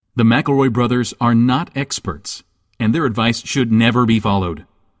The McElroy brothers are not experts, and their advice should never be followed.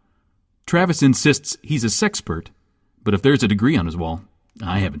 Travis insists he's a sexpert, but if there's a degree on his wall,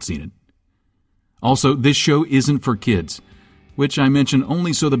 I haven't seen it. Also, this show isn't for kids, which I mention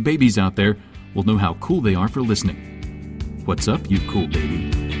only so the babies out there will know how cool they are for listening. What's up, you cool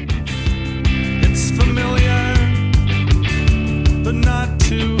baby? It's familiar, but not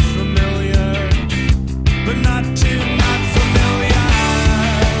too familiar, but not too not familiar.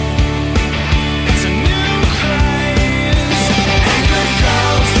 It's a new craze. Hey, good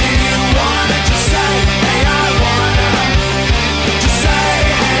girls, do you wanna just say, hey, I wanna? Just say,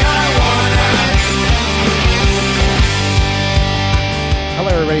 hey, I wanna. Hello,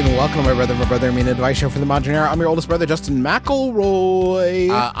 everybody, and welcome to My Brother, Me, and Advice Show for the Modern Era. I'm your oldest brother, Justin McElroy.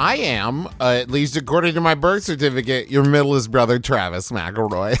 I am, at least according to my birth certificate, your middleest brother, Travis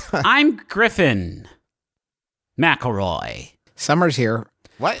McElroy. I'm Griffin McElroy. Summer's here.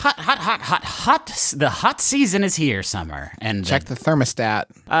 What? Hot. The hot season is here, summer. And Check the thermostat.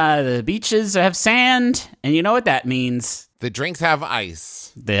 the beaches have sand, and you know what that means. The drinks have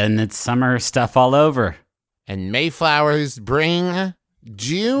ice. Then it's summer stuff all over. And Mayflowers bring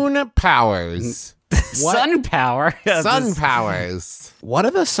June powers. Sun power. Sun powers. What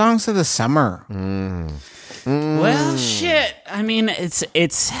are the songs of the summer? Well, shit. I mean, it's.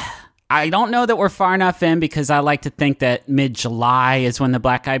 I don't know that we're far enough in because I like to think that mid-July is when the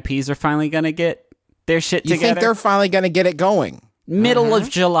Black Eyed Peas are finally going to get their shit You together. think they're finally going to get it going? Middle of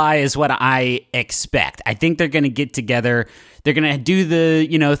July is what I expect. I think they're going to get together. They're going to do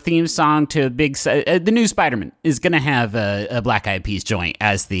the, theme song to a big... the new Spider-Man is going to have a Black Eyed Peas joint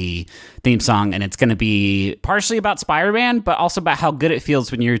as the theme song, and it's going to be partially about Spider-Man, but also about how good it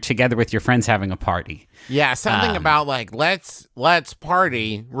feels when you're together with your friends having a party. Yeah, something about like let's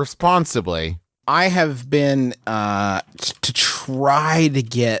party responsibly. I have been to try to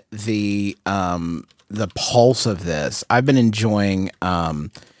get the pulse of this. I've been enjoying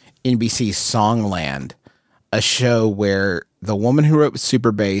NBC's Songland, a show where the woman who wrote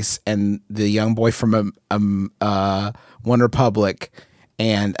Super Bass and the young boy from One Republic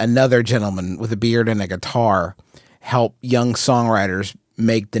and another gentleman with a beard and a guitar help young songwriters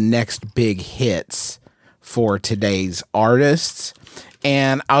make the next big hits for today's artists.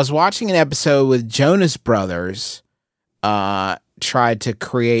 And I was watching an episode with Jonas Brothers tried to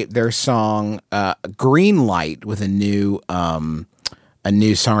create their song Green Light with a new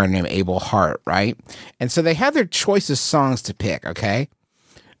songwriter named Abel Hart, right? And so they had their choice of songs to pick, okay?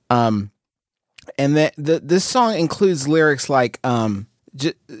 And this song includes lyrics like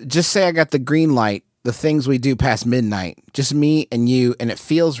just say I got the green light, the things we do past midnight, just me and you, and it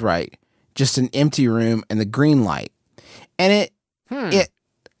feels right. Just an empty room and the green light. And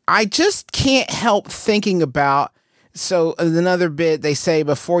I just can't help thinking about, so another bit, they say,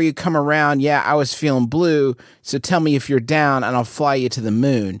 before you come around, yeah, I was feeling blue, so tell me if you're down and I'll fly you to the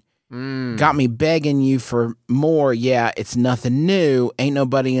moon. Got me begging you for more, yeah, it's nothing new, ain't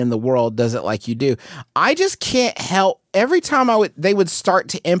nobody in the world does it like you do. I just can't help, every time they would start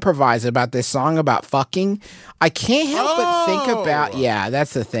to improvise about this song about fucking, I can't help but think about, yeah,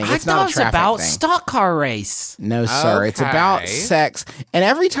 that's the thing. It's not a traffic about thing. stock car race. No, sir. It's about sex. And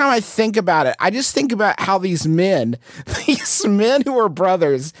every time I think about it, I just think about how these men who are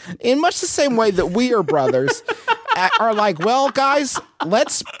brothers, in much the same way that we are brothers, are like, well, guys,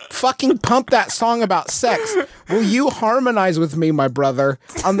 let's fucking pump that song about sex. Will you harmonize with me, my brother,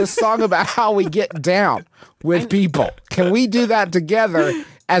 on the song about how we get down with people? Can we do that together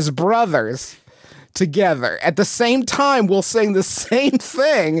as brothers? Together. At the same time, we'll sing the same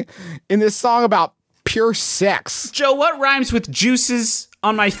thing in this song about pure sex. Joe, what rhymes with juices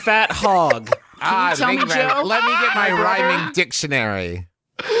on my fat hog? Can you tell me, Joe? Let me get my rhyming dictionary.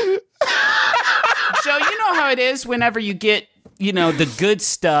 Joe, you know how it is whenever you get, the good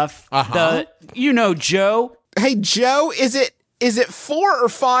stuff. Joe. Hey, Joe, is it 4 or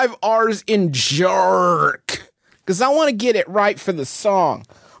 5 R's in jerk? Because I want to get it right for the song.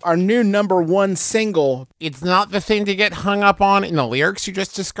 Our new #1 single. It's not the thing to get hung up on in the lyrics you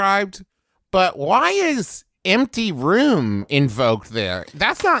just described, but why is empty room invoked there?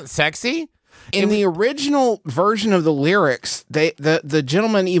 That's not sexy. In the original version of the lyrics, the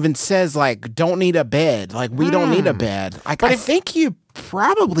gentleman even says, like, don't need a bed. Like, we don't need a bed. Like, I think you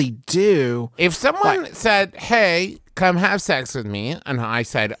probably do. If someone said, hey, come have sex with me, and I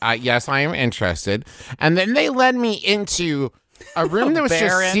said, yes, I am interested, and then they led me into a room that was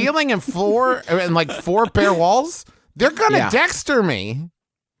just ceiling and floor and like 4 bare walls, they're gonna Dexter me.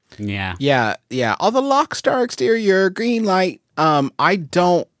 Yeah. All the lock, star, exterior, green light. I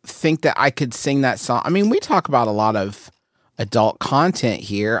don't think that I could sing that song. I mean, we talk about a lot of adult content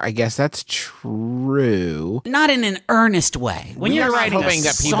here. I guess that's true. Not in an earnest way. When you're writing hoping a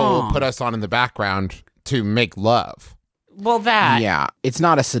that people song, will put us on in the background to make love. well, that Yeah, it's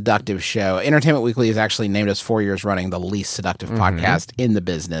not a seductive show. Entertainment Weekly has actually named us 4 years running the least seductive podcast in the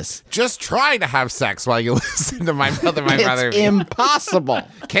business. Just try to have sex while you listen to my brother, my brother. It's impossible.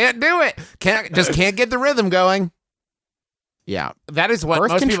 Can't do it. Can't get the rhythm going. Yeah. That is what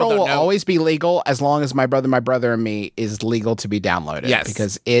Birth most people control don't will know. always be legal as long as my brother, and me is legal to be downloaded. Yes.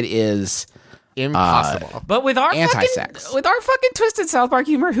 Because it is Impossible. But with our Anti-sex. fucking twisted South Park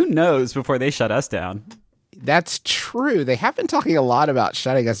humor, who knows before they shut us down? that's true. They have been talking a lot about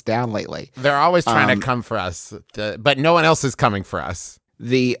shutting us down lately. They're always trying to come for us, but no one else is coming for us.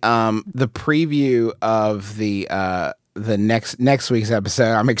 The preview of the next week's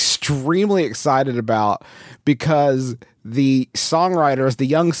episode, I'm extremely excited about, because the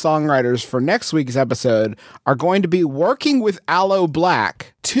young songwriters for next week's episode are going to be working with Aloe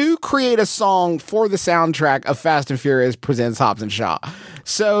Black to create a song for the soundtrack of Fast and Furious Presents Hobbs and Shaw.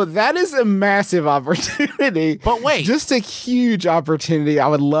 So that is a massive opportunity. But wait. Just a huge opportunity. I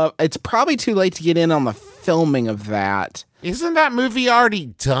would love, it's probably too late to get in on the filming of that. Isn't that movie already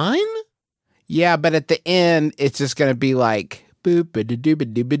done? Yeah, but at the end, it's just going to be like, boop,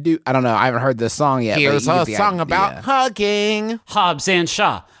 ba-da-doo-ba-doo-ba-doo. I don't know. I haven't heard the song yet. Here's but you a get the song idea. about hugging. Hobbs and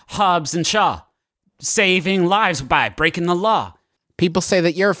Shaw, saving lives by breaking the law. People say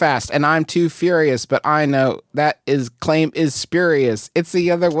that you're fast and I'm too furious, but I know that claim is spurious. It's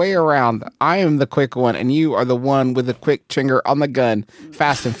the other way around. I am the quick one and you are the one with the quick finger on the gun.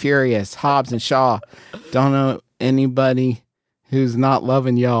 Fast and Furious, Hobbs and Shaw. Don't know anybody who's not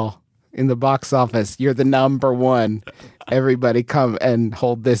loving y'all in the box office. You're the number one. Everybody come and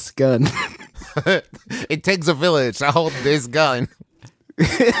hold this gun. It takes a village to hold this gun.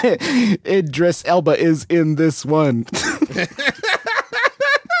 Idris Elba is in this one.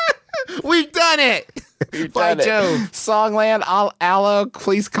 We've done it. By Jove. Songland, Aloe,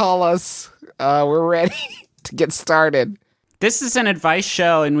 please call us. We're ready to get started. This is an advice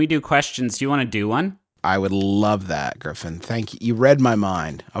show, and we do questions. Do you want to do one? I would love that, Griffin. Thank you. You read my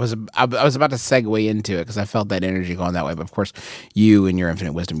mind. I was about to segue into it because I felt that energy going that way. But of course, you and your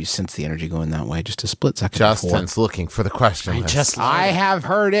infinite wisdom, you sense the energy going that way just a split second before. Justin's looking for the question. I have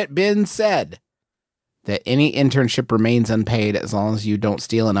heard it been said that any internship remains unpaid as long as you don't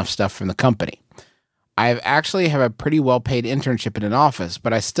steal enough stuff from the company. I actually have a pretty well-paid internship in an office,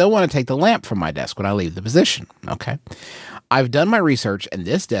 but I still want to take the lamp from my desk when I leave the position. Okay. I've done my research, and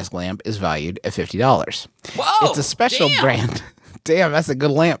this desk lamp is valued at $50. Whoa! It's a special brand. Damn, that's a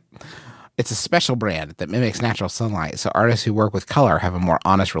good lamp. It's a special brand that mimics natural sunlight, so artists who work with color have a more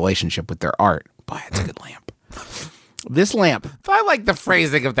honest relationship with their art. Boy, it's a good lamp. This lamp. I like the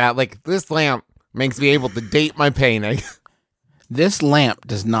phrasing of that. Like, this lamp makes me able to date my painting. This lamp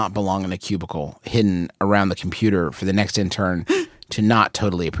does not belong in a cubicle hidden around the computer for the next intern to not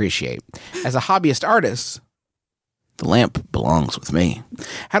totally appreciate. As a hobbyist artist, the lamp belongs with me.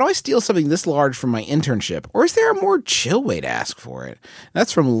 How do I steal something this large from my internship? Or is there a more chill way to ask for it?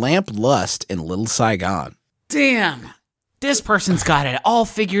 That's from Lamp Lust in Little Saigon. Damn. This person's got it all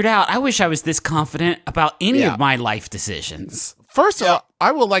figured out. I wish I was this confident about any of my life decisions. First of all,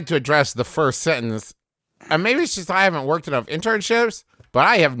 I would like to address the first sentence. And maybe it's just I haven't worked enough internships, but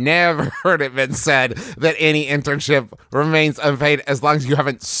I have never heard it been said that any internship remains unpaid as long as you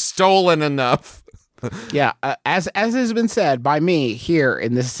haven't stolen enough. Yeah, as has been said by me here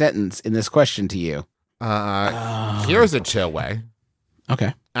in this sentence, in this question to you. Here's a chill way.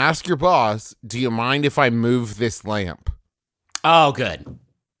 Okay. Ask your boss, do you mind if I move this lamp? Oh, good.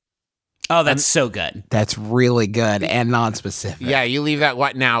 Oh, that's so good. That's really good and non-specific. Yeah, you leave that.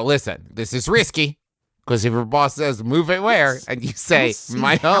 What now? Listen, this is risky. Because if your boss says, move it where? And you say,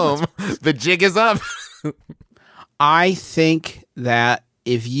 my home, the jig is up. I think that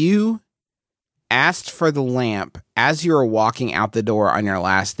if you asked for the lamp as you were walking out the door on your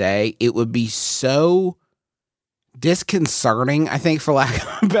last day, it would be so disconcerting, I think, for lack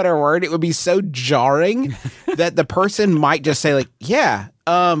of a better word. It would be so jarring that the person might just say, like, yeah,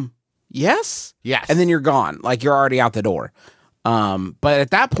 yes? Yes. And then you're gone. Like, you're already out the door. But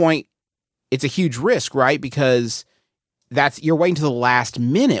at that point, it's a huge risk, right? Because you're waiting to the last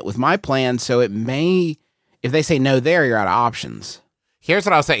minute with my plan. So it may, if they say no there, you're out of options. Here's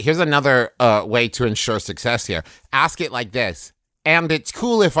what I'll say. Here's another way to ensure success here. Ask it like this. And it's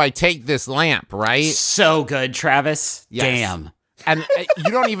cool if I take this lamp, right? So good, Travis. Yes. Damn. And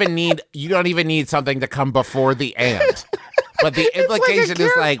you don't even need something to come before the end. But the implication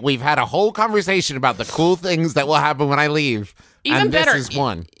is like we've had a whole conversation about the cool things that will happen when I leave. Even and better, this is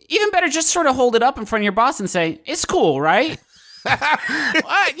one. Even better, just sort of hold it up in front of your boss and say, it's cool, right?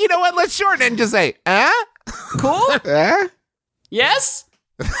 You know what? Let's shorten it and just say, Cool? Eh? Yes?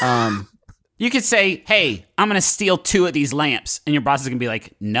 You could say, hey, I'm going to steal 2 of these lamps. And your boss is going to be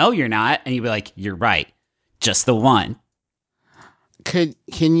like, no, you're not. And you'll be like, you're right. Just the one. Can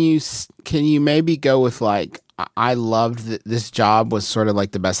you maybe go with like, I loved that this job was sort of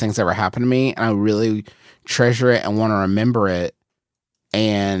like the best things that ever happened to me, and I really treasure it and want to remember it,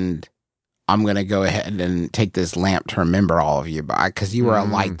 and I'm gonna go ahead and take this lamp to remember all of you, because you were a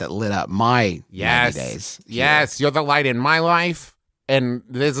light that lit up my 90 days. Yes, you're the light in my life, and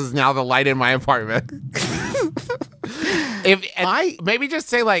this is now the light in my apartment. Maybe just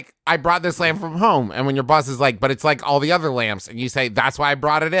say like, I brought this lamp from home, and when your boss is like, but it's like all the other lamps, and you say, that's why I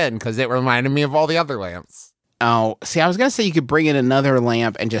brought it in, because it reminded me of all the other lamps. Oh, see, I was gonna say you could bring in another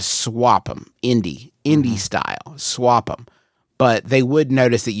lamp and just swap them, indie style, swap them, but they would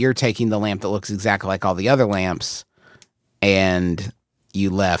notice that you're taking the lamp that looks exactly like all the other lamps, and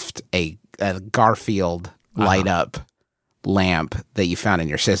you left a Garfield light up lamp that you found in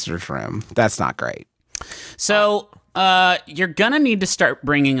your sister's room. That's not great. So you're going to need to start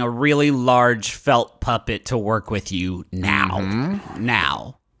bringing a really large felt puppet to work with you now.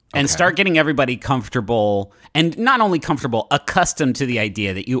 Now. And start getting everybody comfortable, and not only comfortable, accustomed to the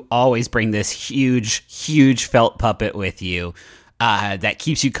idea that you always bring this huge, huge felt puppet with you that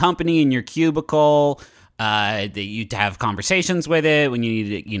keeps you company in your cubicle, that you have conversations with it when you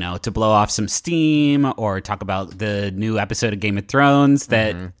need to blow off some steam or talk about the new episode of Game of Thrones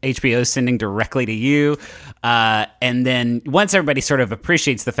that HBO is sending directly to you. And then once everybody sort of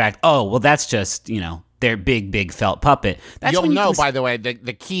appreciates the fact, oh, well, that's just, their big felt puppet. That's You'll when know, by the way, the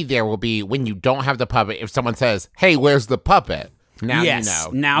key there will be when you don't have the puppet. If someone says, hey, where's the puppet? Now you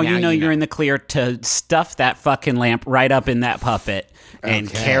know. Now you know you're in the clear to stuff that fucking lamp right up in that puppet and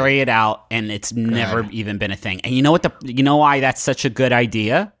carry it out, and it's never even been a thing. And you know why that's such a good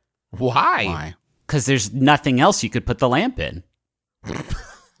idea? Why? Because there's nothing else you could put the lamp in.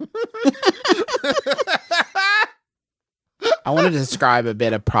 I want to describe a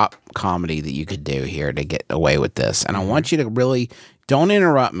bit of prop comedy that you could do here to get away with this. And I want you to really, don't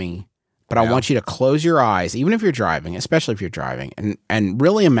interrupt me, but I want you to close your eyes, even if you're driving, especially if you're driving, and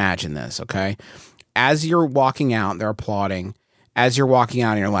really imagine this, okay? As you're walking out, they're applauding. As you're walking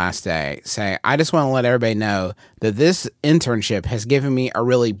out on your last day, say, I just want to let everybody know that this internship has given me a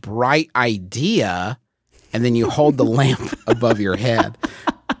really bright idea, and then you hold the lamp above your head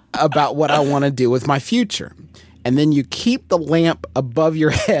about what I want to do with my future. And then you keep the lamp above your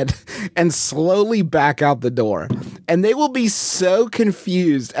head and slowly back out the door. And they will be so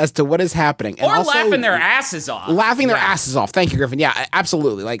confused as to what is happening. And or also, laughing their asses off. Laughing their asses off. Thank you, Griffin. Yeah,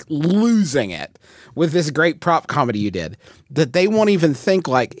 absolutely. Like losing it with this great prop comedy you did. That they won't even think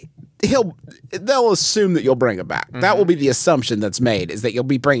like, they'll assume that you'll bring it back. That will be the assumption that's made, is that you'll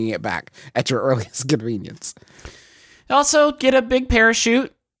be bringing it back at your earliest convenience. Also, get a big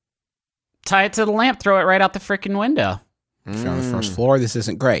parachute. Tie it to the lamp, throw it right out the freaking window. If you're on the first floor, this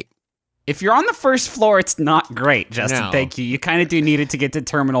isn't great. If you're on the first floor, it's not great, Justin. No. Thank you. You kind of do need it to get to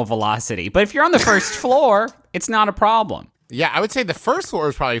terminal velocity. But if you're on the first floor, it's not a problem. Yeah, I would say the first floor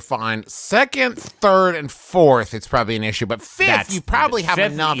is probably fine. Second, third, and fourth, it's probably an issue. But fifth, you probably have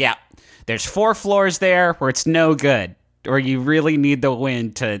fifth, enough. Yeah. There's 4 floors there where it's no good, or you really need the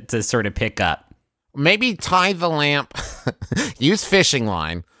wind to sort of pick up. Maybe tie the lamp, use fishing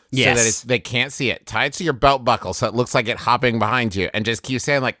line. Yes. So that they can't see it. Tie it to your belt buckle so it looks like it hopping behind you, and just keep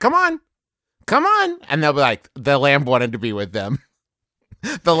saying like, come on. And they'll be like, the lamp wanted to be with them.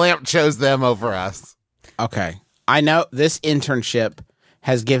 The lamp chose them over us. Okay. I know this internship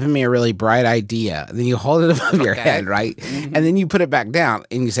has given me a really bright idea. Then you hold it above your head, right? And then you put it back down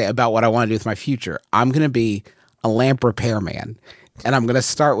and you say, about what I want to do with my future. I'm going to be a lamp repairman. And I'm going to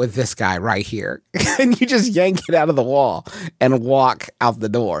start with this guy right here. And you just yank it out of the wall and walk out the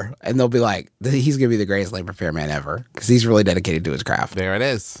door. And they'll be like, he's going to be the greatest lamp repairman ever, because he's really dedicated to his craft. There it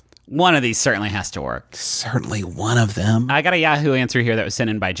is. One of these certainly has to work. Certainly one of them. I got a Yahoo answer here that was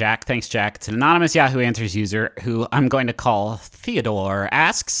sent in by Jack. Thanks, Jack. It's an anonymous Yahoo Answers user who I'm going to call Theodore.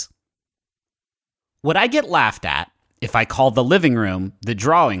 Asks, would I get laughed at if I called the living room the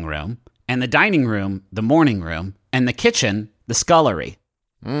drawing room and the dining room the morning room and the kitchen the scullery?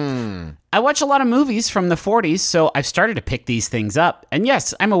 I watch a lot of movies from the 40s, so I've started to pick these things up. And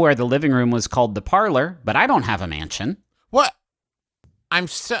yes, I'm aware the living room was called the parlor, but I don't have a mansion. What?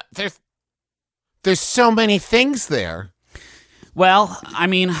 There's so many things there. Well, I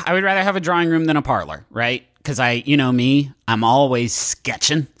mean, I would rather have a drawing room than a parlor, right? Because me, I'm always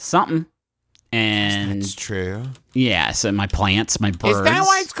sketching something. And That's true. Yeah, so my plants, my birds. Is that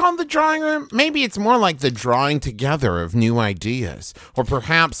why it's called the drawing room? Maybe it's more like the drawing together of new ideas. Or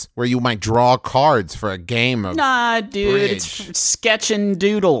perhaps where you might draw cards for a game of Nah, dude, bridge. it's sketching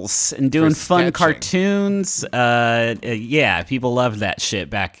doodles and doing fun sketching. cartoons. Yeah, people loved that shit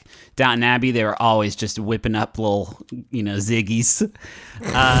back Downton Abbey. They were always just whipping up little, ziggies.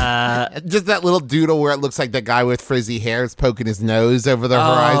 Just that little doodle where it looks like the guy with frizzy hair is poking his nose over the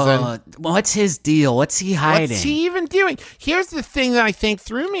horizon. What's his deal? What's he hiding? What's he even doing? Here's the thing that I think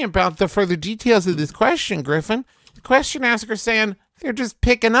threw me about the further details of this question, Griffin. The question asker saying they're just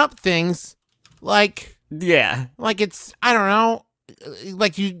picking up things like it's, I don't know,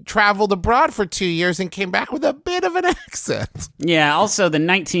 like you traveled abroad for 2 years and came back with a bit of an accent. Yeah, also the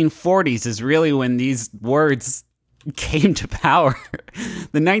 1940s is really when these words came to power.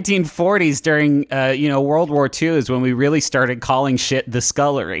 The 1940s during, World War II is when we really started calling shit the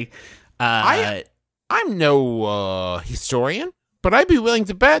Scullery. I'm no historian, but I'd be willing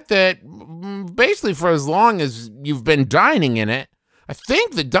to bet that basically for as long as you've been dining in it, I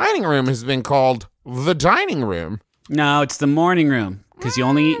think the dining room has been called the dining room. No, it's the morning room, because you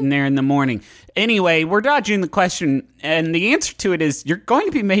only eat in there in the morning. Anyway, we're dodging the question, and the answer to it is you're going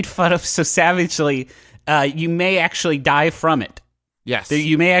to be made fun of so savagely, you may actually die from it. Yes.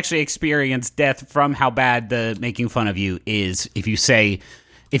 You may actually experience death from how bad the making fun of you is if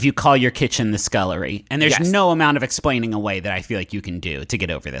you call your kitchen the Scullery. And there's no amount of explaining away that I feel like you can do to get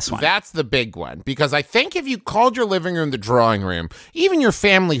over this one. That's the big one, because I think if you called your living room the drawing room, even your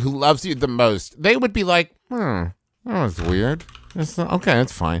family who loves you the most, they would be like, that was weird. Okay,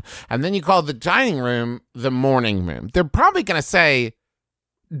 that's fine. And then you call the dining room the morning room. They're probably going to say,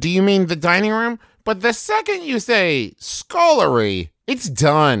 do you mean the dining room? But the second you say Scullery, it's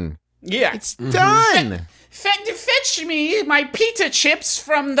done. Yeah. It's done. Fetch me my pita chips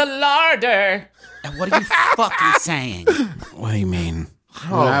from the larder. What are you fucking saying? What do you mean?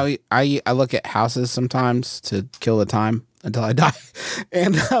 When I look at houses sometimes to kill the time until I die.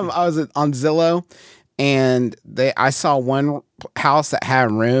 And I was on Zillow, and I saw one house that had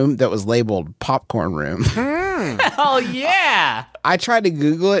a room that was labeled popcorn room. Oh, yeah. I tried to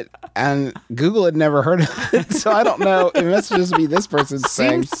Google it, and Google had never heard of it, so I don't know. It must just be this person's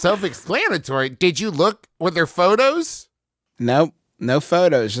saying. Seems self-explanatory. Did you look? Were there photos? Nope, no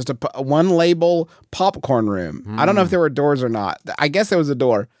photos. Just one label, popcorn room. I don't know if there were doors or not. I guess there was a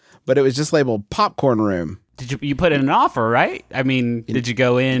door, but it was just labeled popcorn room. Did you put in an offer, right? I mean, did you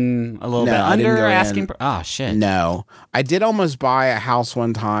go in a little bit I didn't under go asking? in. Oh, shit. No, I did almost buy a house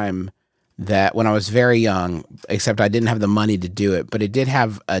one time that when I was very young, except I didn't have the money to do it, but it did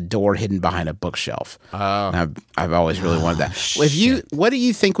have a door hidden behind a bookshelf. Oh. And I've always really wanted that. What do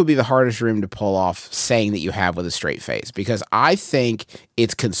you think would be the hardest room to pull off saying that you have with a straight face? Because I think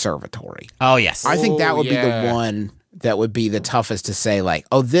it's conservatory. Oh, yes. I think that would be the one that would be the toughest to say, like,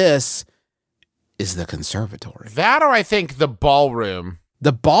 oh, this is the conservatory. That, or I think the ballroom.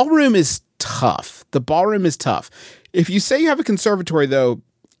 The ballroom is tough. If you say you have a conservatory, though,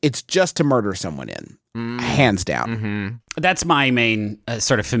 it's just to murder someone in, hands down. Mm-hmm. That's my main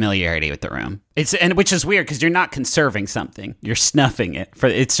sort of familiarity with the room. Which is weird because you're not conserving something; you're snuffing it.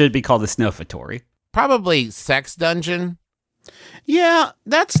 It should be called a snuffatory. Probably sex dungeon. Yeah,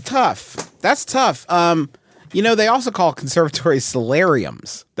 that's tough. They also call conservatories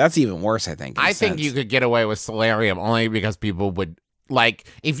solariums. That's even worse, I think. I think you could get away with solarium only because people would, like,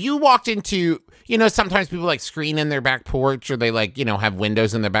 if you walked into, sometimes people like screen in their back porch, or they like, have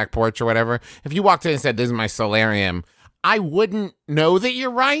windows in their back porch or whatever. If you walked in and said, this is my solarium, I wouldn't know that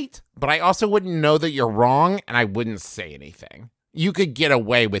you're right, but I also wouldn't know that you're wrong, and I wouldn't say anything. You could get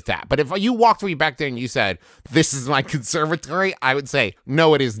away with that. But if you walked me back there and you said, this is my conservatory, I would say,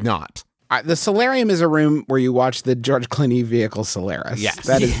 no, it is not. The solarium is a room where you watch the George Clooney vehicle Solaris. Yes.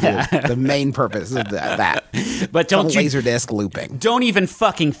 That is the main purpose of that. But don't you Laserdisc looping. Don't even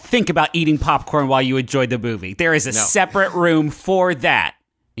fucking think about eating popcorn while you enjoy the movie. There is a separate room for that.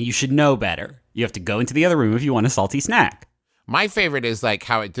 And you should know better. You have to go into the other room if you want a salty snack. My favorite is like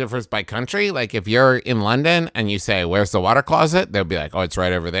how it differs by country. Like if you're in London and you say, where's the water closet? They'll be like, oh, it's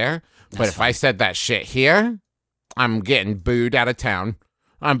right over there. But if I said that shit here, I'm getting booed out of town.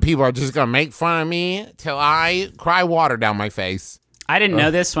 People are just going to make fun of me till I cry water down my face. I didn't know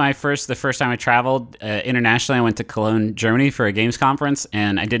this when the first time I traveled internationally. I went to Cologne, Germany for a games conference,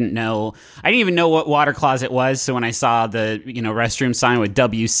 and I didn't even know what water closet was. So when I saw the restroom sign with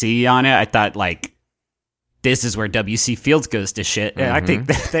WC on it, I thought, like, this is where WC Fields goes to shit. I think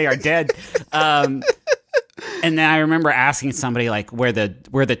that they are dead. And then I remember asking somebody like where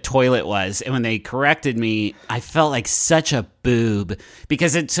the toilet was, and when they corrected me, I felt like such a boob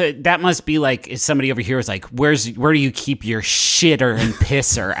because that must be like if somebody over here was like, where do you keep your shitter and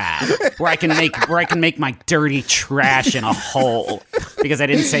pisser at? Where I can make my dirty trash in a hole because I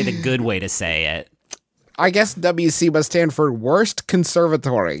didn't say the good way to say it. I guess WC must stand for worst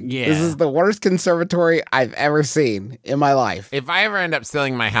conservatory. Yeah. This is the worst conservatory I've ever seen in my life. If I ever end up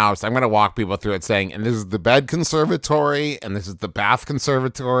selling my house, I'm going to walk people through it saying, and this is the bed conservatory, and this is the bath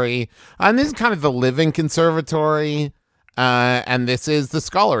conservatory, and this is kind of the living conservatory, and this is the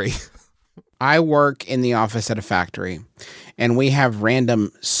scullery. I work in the office at a factory, and we have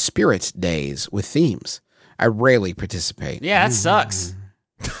random spirit days with themes. I rarely participate. Yeah, that sucks.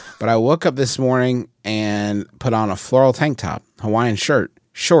 But I woke up this morning and put on a floral tank top, Hawaiian shirt,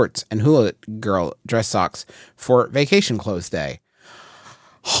 shorts, and hula girl dress socks for vacation clothes day.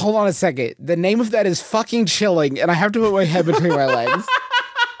 Hold on a second. The name of that is fucking chilling, and I have to put my head between my legs.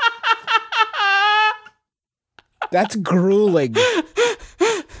 That's grueling.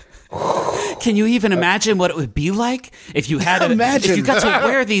 Can you even imagine what it would be like if you had Imagine. if you got to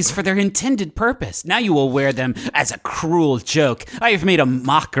wear these for their intended purpose? Now you will wear them as a cruel joke. I have made a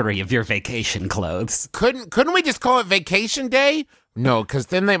mockery of your vacation clothes. Couldn't we just call it vacation day? No, because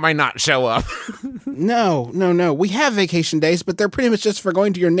then they might not show up. No. We have vacation days, but they're pretty much just for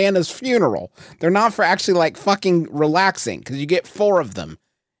going to your Nana's funeral. They're not for actually like fucking relaxing because you get 4 of them.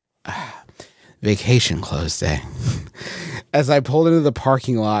 Vacation clothes day. As I pulled into the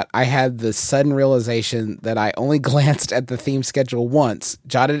parking lot, I had the sudden realization that I only glanced at the theme schedule once,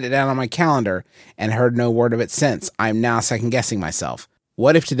 jotted it down on my calendar, and heard no word of it since. I'm now second-guessing myself.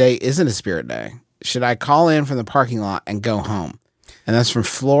 What if today isn't a spirit day? Should I call in from the parking lot and go home? And that's from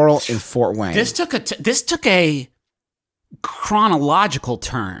Floral in Fort Wayne. This took a chronological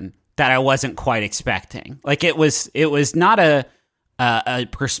turn that I wasn't quite expecting. Like it was not a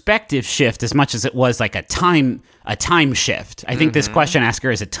perspective shift as much as it was like a time shift. I think this question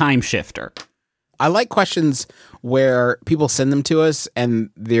asker is a time shifter. I like questions where people send them to us and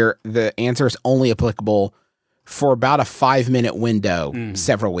the answer is only applicable for about a 5-minute window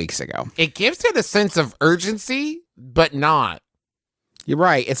several weeks ago. It gives it a sense of urgency, but not. You're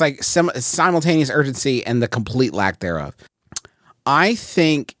right. It's like simultaneous urgency and the complete lack thereof. I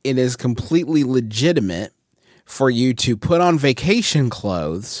think it is completely legitimate for you to put on vacation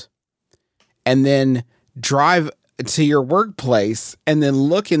clothes and then drive to your workplace and then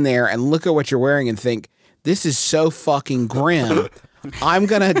look in there and look at what you're wearing and think, this is so fucking grim. I'm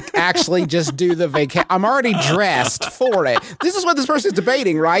going to actually just do the vacation. I'm already dressed for it. This is what this person's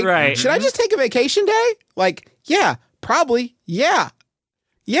debating, right? Right. Should I just take a vacation day? Like, yeah, probably. Yeah.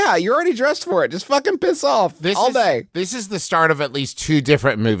 Yeah, you're already dressed for it. Just fucking piss off all day. This is the start of at least 2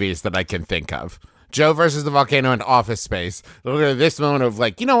 different movies that I can think of. Joe versus the Volcano and Office Space. Look at this moment of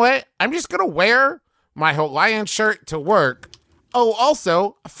like, you know what? I'm just going to wear my Hawaiian shirt to work. Oh,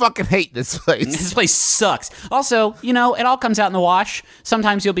 also, I fucking hate this place. This place sucks. Also, it all comes out in the wash.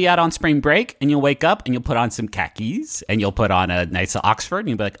 Sometimes you'll be out on spring break and you'll wake up and you'll put on some khakis and you'll put on a nice Oxford and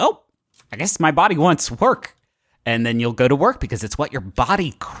you'll be like, oh, I guess my body wants work. And then you'll go to work because it's what your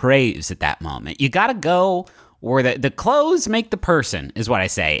body craves at that moment. You got to go where the clothes make the person, is what I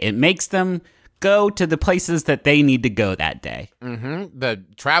say. It makes them go to the places that they need to go that day. Mm-hmm. The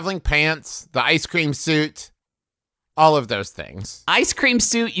traveling pants, the ice cream suit, all of those things. Ice cream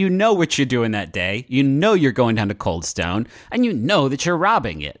suit, you know what you're doing that day. You know you're going down to Cold Stone, and you know that you're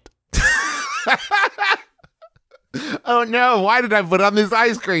robbing it. Oh no, why did I put on this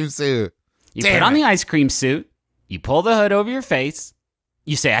ice cream suit? You put on the ice cream suit, you pull the hood over your face,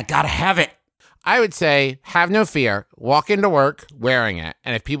 you say, I gotta have it. I would say, have no fear. Walk into work wearing it.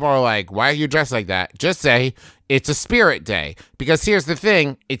 And if people are like, why are you dressed like that? Just say, it's a spirit day. Because here's the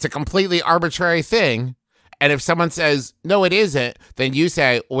thing. It's a completely arbitrary thing. And if someone says, no, it isn't, then you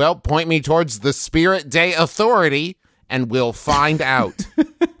say, well, point me towards the spirit day authority and we'll find out.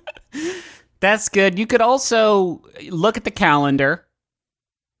 That's good. You could also look at the calendar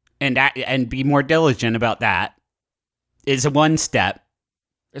and be more diligent about that. It's a one step.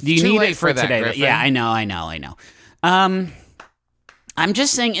 It's you too need late it for that, today. Griffin. Yeah, I know. I'm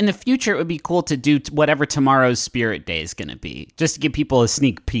just saying in the future it would be cool to do whatever tomorrow's spirit day is going to be, just to give people a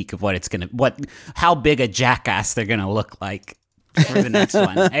sneak peek of how big a jackass they're going to look like for the next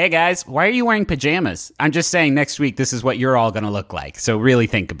one. Hey guys, why are you wearing pajamas? I'm just saying next week this is what you're all going to look like. So really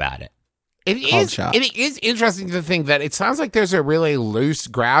think about it. It is interesting to think that it sounds like there's a really loose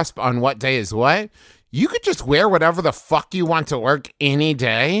grasp on what day is what. You could just wear whatever the fuck you want to work any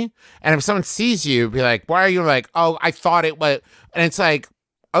day. And if someone sees you, be like, why are you like, oh, I thought it was. And it's like,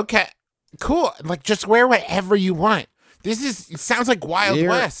 okay, cool. Like, just wear whatever you want. It sounds like Wild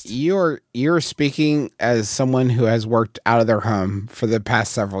West. You're speaking as someone who has worked out of their home for the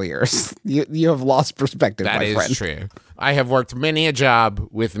past several years. You have lost perspective, my friend. That is true. I have worked many a job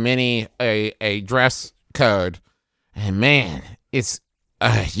with many a dress code, and man, it's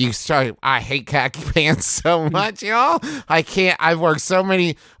I hate khaki pants so much, y'all. I can't. I've worked so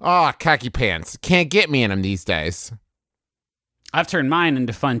many khaki pants. Can't get me in them these days. I've turned mine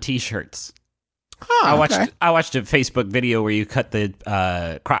into fun T-shirts. Huh, I watched a Facebook video where you cut the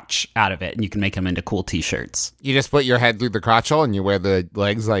crotch out of it and you can make them into cool T-shirts. You just put your head through the crotch hole and you wear the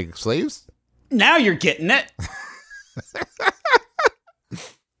legs like sleeves? Now you're getting it.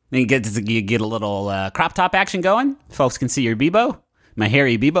 Then you get a little crop top action going. Folks can see your Bebo, my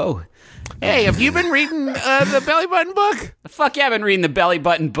hairy Bebo. Hey, have you been reading the Belly Button book? Fuck yeah, I've been reading the Belly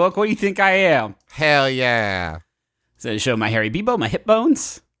Button book. What do you think I am? Hell yeah. So I show my hairy Bebo, my hip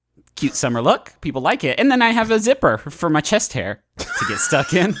bones. Cute summer look. People like it. And then I have a zipper for my chest hair to get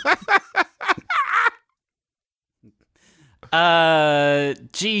stuck in.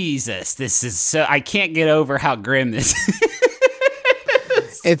 Jesus, this is so... I can't get over how grim this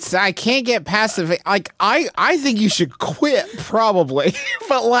is. I can't get past the... Like, I think you should quit, probably.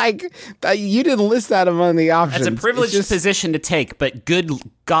 But, like, you didn't list that among the options. That's a privileged position to take, but good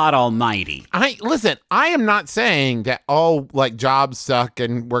God almighty. Listen, I am not saying that all, like, jobs suck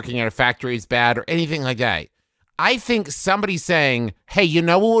and working at a factory is bad or anything like that. I think somebody saying, hey, you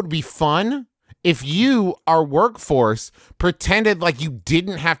know what would be fun? If you, our workforce, pretended like you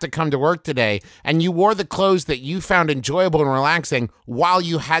didn't have to come to work today and you wore the clothes that you found enjoyable and relaxing while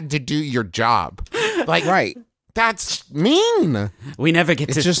you had to do your job. Like, right. That's mean.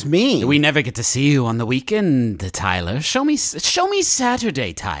 It's just mean. We never get to see you on the weekend, Tyler. Show me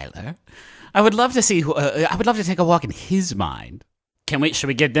Saturday, Tyler. I would love to see. I would love to take a walk in his mind. Should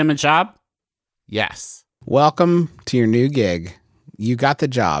we give them a job? Yes. Welcome to your new gig. You got the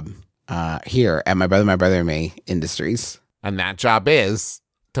job. Here at My Brother and Me Industries. And that job is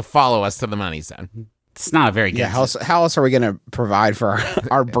to follow us to the money zone. It's not a very good... Yeah, how else are we going to provide for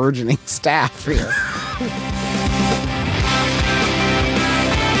our burgeoning staff here?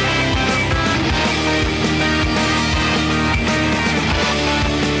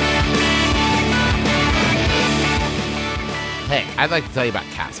 Hey, I'd like to tell you about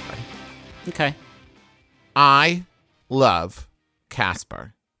Casper. Okay. I love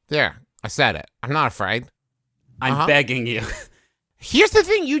Casper. There, I said it. I'm not afraid. I'm begging you. Here's the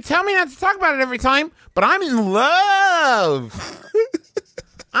thing. You tell me not to talk about it every time, but I'm in love.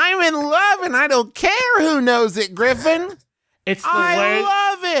 I'm in love, and I don't care who knows it, Griffin. I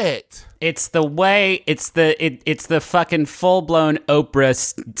love it. It's the way. It's the fucking full blown Oprah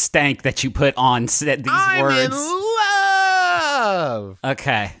stank that you put on these words. I'm in love.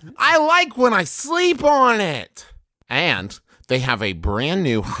 Okay. I like when I sleep on it. And they have a brand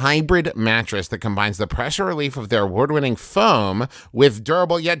new hybrid mattress that combines the pressure relief of their award-winning foam with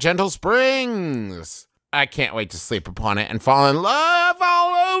durable yet gentle springs. I can't wait to sleep upon it and fall in love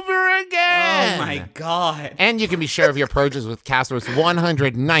all over again. Oh my God. And you can be sure of your purchase with Casper's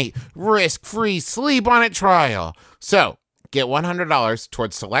 100-night risk-free sleep on it trial. So get $100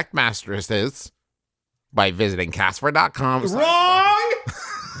 towards select mattresses by visiting Casper.com. Wrong!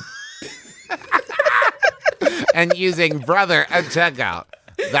 And using brother at checkout.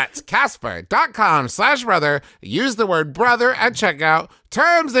 That's Casper.com/brother. Use the word brother at checkout.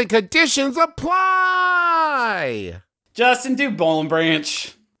 Terms and conditions apply. Justin, do Bowl and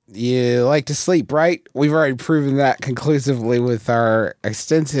Branch. You like to sleep, right? We've already proven that conclusively with our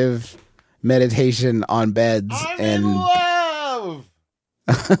extensive meditation on beds. I'm in love.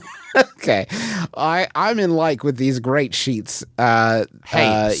 Okay. I'm in like with these great sheets.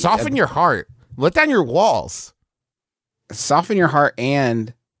 Hey, soften your heart. Let down your walls. Soften your heart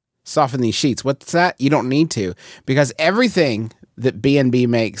and soften these sheets. What's that? You don't need to, because everything that B&B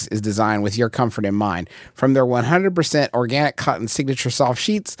makes is designed with your comfort in mind. From their 100% organic cotton signature soft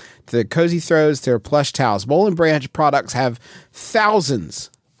sheets to their cozy throws to their plush towels, Bowl and Branch products have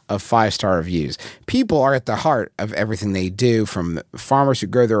thousands of 5-star reviews. People are at the heart of everything they do, from farmers who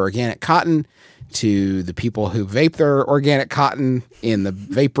grow their organic cotton to the people who vape their organic cotton in the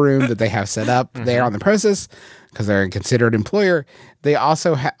vape room that they have set up there on the premises because they're a considered employer. They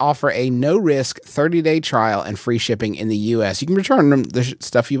also offer a no-risk 30-day trial and free shipping in the U.S. You can return them, the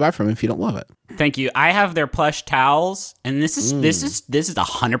stuff you buy from them if you don't love it. Thank you. I have their plush towels, and this is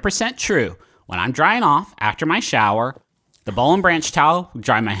 100% true. When I'm drying off after my shower, the Bowl and Branch towel will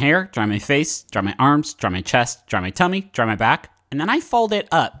dry my hair, dry my face, dry my arms, dry my chest, dry my tummy, dry my back, and then I fold it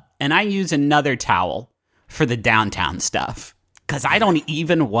up, and I use another towel for the downtown stuff. because I don't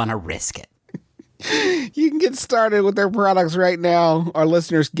even want to risk it. You can get started with their products right now. Our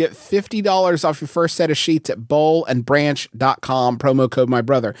listeners get $50 off your first set of sheets at bowlandbranch.com, promo code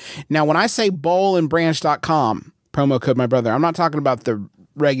MyBrother. Now, when I say bowlandbranch.com, promo code MyBrother, I'm not talking about the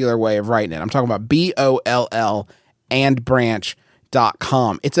regular way of writing it. I'm talking about BOLL and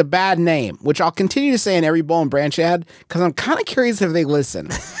branch.com. It's a bad name, which I'll continue to say in every Bowl and Branch ad because I'm kind of curious if they listen.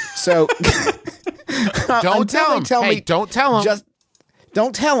 So Don't tell them. Don't tell them. Just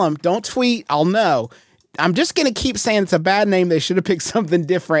don't tell them. Don't tweet. I'll know. I'm just going to keep saying it's a bad name. They should have picked something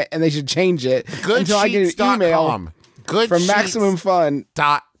different and they should change it until I get an email from Maximum Fun.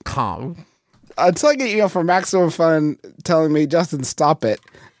 .com. Until I get an email from Maximum Fun telling me, Justin, stop it.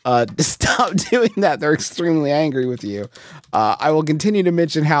 Stop doing that. They're extremely angry with you. I will continue to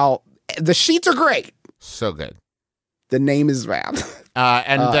mention how the sheets are great. So good. The name is bad.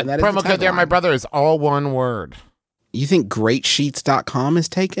 And the promo code there, my brother, is all one word. You think greatsheets.com is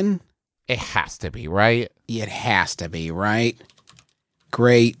taken? It has to be, right? It has to be, right?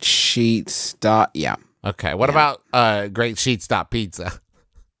 Greatsheets. Yeah. Okay. What about greatsheets.pizza?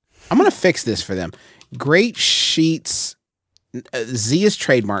 I'm going to fix this for them. Great Sheets. Z is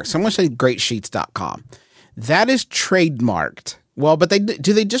trademarked. Someone said greatsheets.com. That is trademarked. Well, but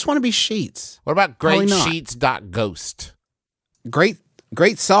do they just want to be sheets? What about greatsheets.ghost? Great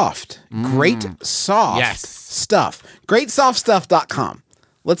soft. Great soft Yes. stuff. Greatsoftstuff.com.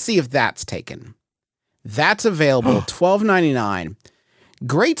 Let's see if that's taken. That's available $12.99.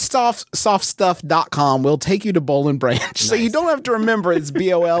 Greatsoftstuff.com will take you to Bowl and Branch. Nice. So you don't have to remember it's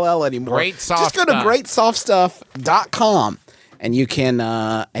BOLL anymore. Great soft Just go to stuff. greatsoftstuff.com and you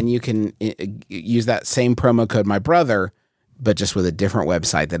can use that same promo code my brother, but just with a different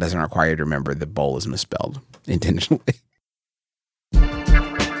website that doesn't require you to remember the bowl is misspelled intentionally.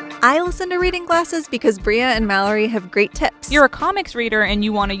 I listen to Reading Glasses because Bria and Mallory have great tips. You're a comics reader and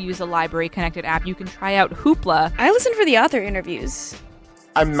you want to use a library-connected app. You can try out Hoopla. I listen for the author interviews.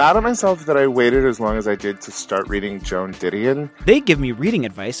 I'm mad at myself that I waited as long as I did to start reading Joan Didion. They give me reading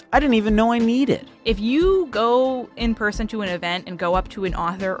advice I didn't even know I needed. If you go in person to an event and go up to an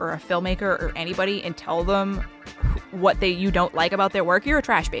author or a filmmaker or anybody and tell them what you don't like about their work, you're a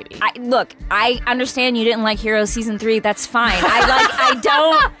trash baby. Look, I understand you didn't like Heroes Season 3. That's fine. I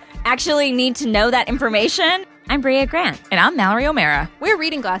don't actually need to know that information. I'm Bria Grant. And I'm Mallory O'Mara. We're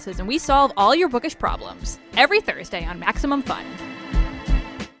Reading Glasses and we solve all your bookish problems. Every Thursday on Maximum Fun.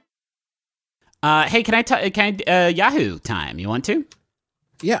 Hey, can I Yahoo time? You want to?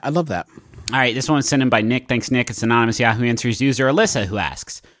 Yeah, I love that. All right, this one's sent in by Nick. Thanks, Nick. It's anonymous Yahoo Answers user Alyssa who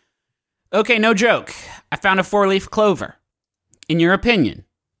asks, okay, no joke. I found a 4-leaf clover. In your opinion,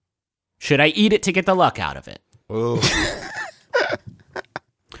 should I eat it to get the luck out of it? Ooh.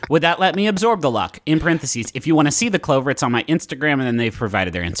 Would that let me absorb the luck? In parentheses, if you want to see the clover, it's on my Instagram, and then they've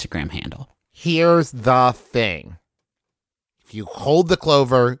provided their Instagram handle. Here's the thing. If you hold the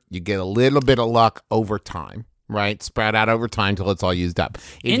clover, you get a little bit of luck over time, right? Spread out over time till it's all used up.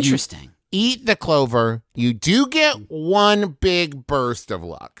 If Interesting. You eat the clover, you do get one big burst of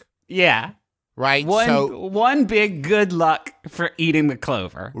luck. Yeah. Right? One big good luck for eating the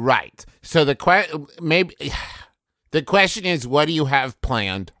clover. Right. So the question is, what do you have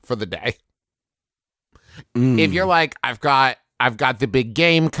planned for the day? If you're like, I've got the big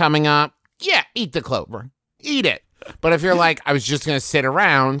game coming up, yeah, eat the clover. Eat it. But if you're like, I was just going to sit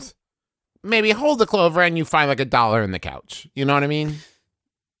around, maybe hold the clover and you find like $1 in the couch. You know what I mean?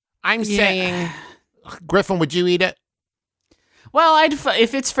 I'm saying, Griffin, would you eat it? Well,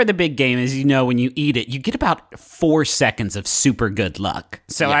 if it's for the big game, as you know, when you eat it, you get about 4 seconds of super good luck.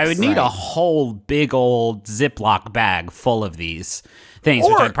 So yes, I would need a whole big old Ziploc bag full of these things,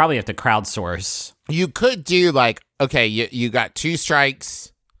 which I'd probably have to crowdsource. You could do like, okay, you got 2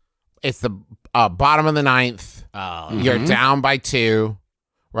 strikes. It's the bottom of the 9th. You're down by 2,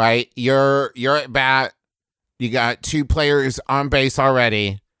 right? You're at bat. You got 2 players on base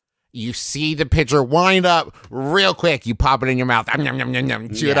already. You see the pitcher wind up real quick. You pop it in your mouth,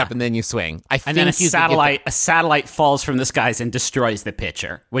 chew it up, and then you swing. And then a satellite falls from the skies and destroys the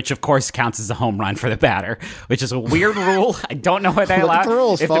pitcher, which of course counts as a home run for the batter, which is a weird rule. I don't know what they allow. The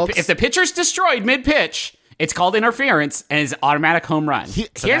rules, if the pitcher's destroyed mid-pitch, it's called interference and it's automatic home run.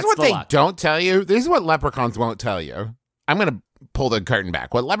 Here's what they don't tell you. This is what leprechauns won't tell you. I'm going to pull the curtain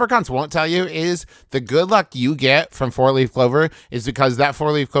back. What leprechauns won't tell you is the good luck you get from 4-leaf clover is because that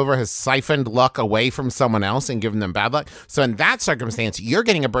 4-leaf clover has siphoned luck away from someone else and given them bad luck. So in that circumstance, you're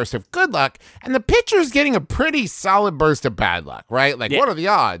getting a burst of good luck and the pitcher's getting a pretty solid burst of bad luck, right? Like, what are the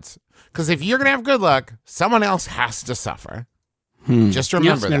odds? Because if you're going to have good luck, someone else has to suffer. Just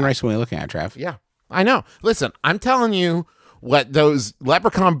remember that. That's a nice way of looking at it, Trav. Yeah. I know. Listen, I'm telling you what those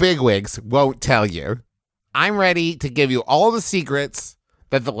leprechaun bigwigs won't tell you. I'm ready to give you all the secrets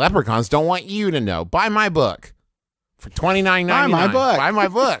that the leprechauns don't want you to know. Buy my book for $29.99. Buy my book. Buy my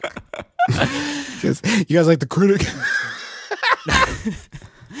book. You guys like The Critic?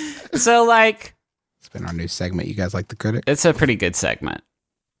 So, like, It's been our new segment. You guys like The Critic? it's a pretty good segment.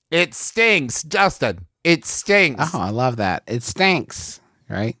 It stinks, Justin. It stinks. Oh, I love that. It stinks,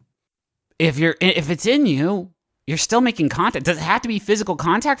 right? If it's in you, you're still making contact. Does it have to be physical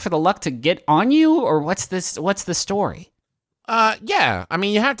contact for the luck to get on you, or what's the story? Yeah. I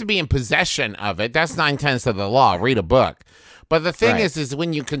mean, you have to be in possession of it. That's 9/10 of the law. Read a book. But the thing Right. is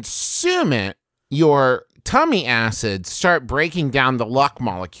when you consume it, your tummy acids start breaking down the luck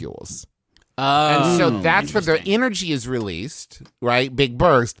molecules. And so that's where the energy is released, right? Big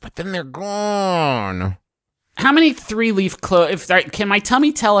burst, but then they're gone. How many 3-leaf clover? Can my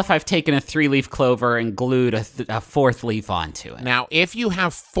tummy tell if I've taken a 3-leaf clover and glued a fourth leaf onto it? Now, if you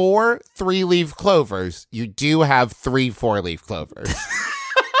have 4 3-leaf clovers, you do have 3 4-leaf clovers.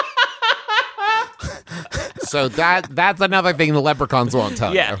 So that's another thing the leprechauns won't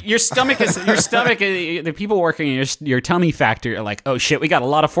tell Yeah, you. your stomach. The people working in your tummy factory are like, oh shit, we got a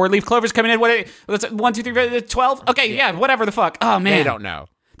lot of 4-leaf clovers coming in. What? 1, 2, 3, 12. Okay, yeah, whatever the fuck. Oh man, They don't know.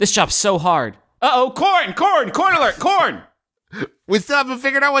 This job's so hard. Corn alert, corn. We still haven't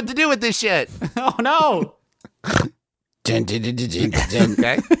figured out what to do with this shit. Oh no. Okay.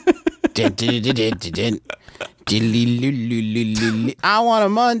 I want to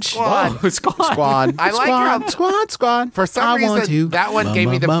munch. Whoa, squad. I like how- Squad. For some reason, that one gave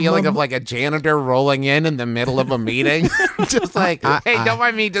me the feeling of like a janitor rolling in the middle of a meeting. Just like, hey, don't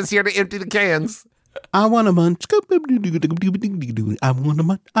mind me, just here to empty the cans. I want to munch. I want to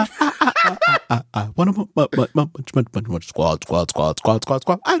munch. I want to munch. Squad. I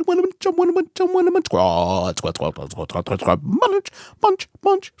want to munch. Squad.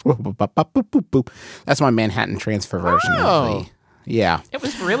 Munch. That's my Manhattan Transfer version. Yeah. It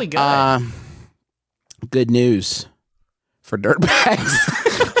was really good. Good news for dirtbags.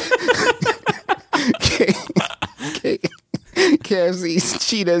 KFC's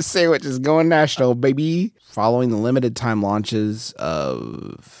Cheetos sandwich is going national, baby. Following the limited time launches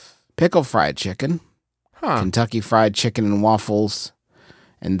of pickle fried chicken, Kentucky fried chicken and waffles,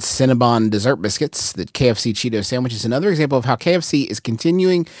 and Cinnabon dessert biscuits, the KFC Cheetos sandwich is another example of how KFC is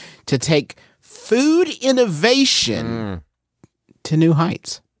continuing to take food innovation to new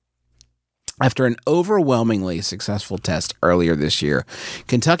heights. After an overwhelmingly successful test earlier this year,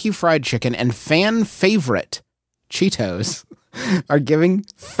 Kentucky Fried Chicken and fan favorite Cheetos are giving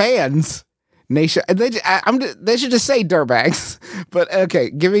fans they should just say dirtbags, but okay,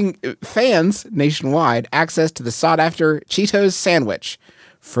 giving fans nationwide access to the sought-after Cheetos sandwich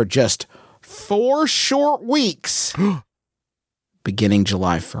for just 4 short weeks, beginning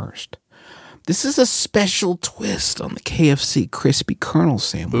July 1st. This is a special twist on the KFC crispy kernel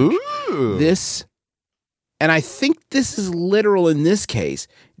sandwich. Ooh. And I think this is literal in this case,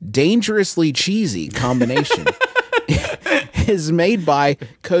 dangerously cheesy combination is made by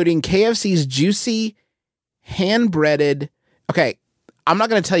coating KFC's juicy, hand-breaded... Okay, I'm not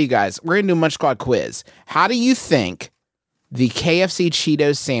going to tell you guys. We're going to do a Munch Squad quiz. How do you think the KFC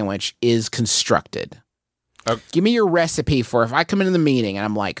Cheetos sandwich is constructed? Give me your recipe for if I come into the meeting and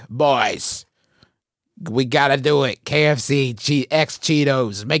I'm like, boys, we got to do it. KFC X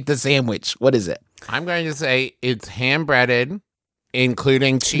Cheetos, make the sandwich. What is it? I'm going to say it's hand-breaded,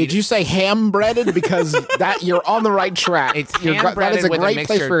 including cheese. Did you say ham-breaded? Because that you're on the right track. It's That hand-breaded is a with great a place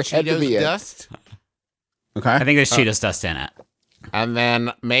mixture for of a head to be Cheetos in. dust, Okay. I think there's Cheetos dust in it. and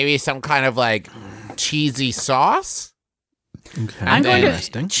then maybe some kind of like cheesy sauce. Okay. I'm going to.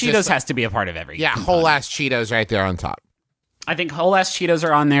 Interesting. Cheetos has to be a part of every. Yeah, whole ass Cheetos right there on top. I think whole ass Cheetos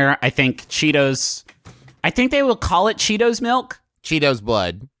are on there. I think Cheetos. I think they will call it Cheetos milk. Cheetos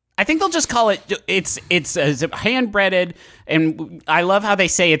blood. I think they'll just call it. It's hand breaded, and I love how they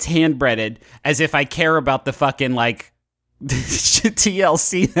say it's hand breaded, as if I care about the fucking like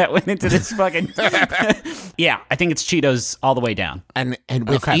TLC that went into this fucking. Yeah, I think it's Cheetos all the way down. And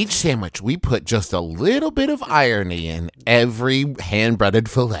with each sandwich, we put just a little bit of irony in every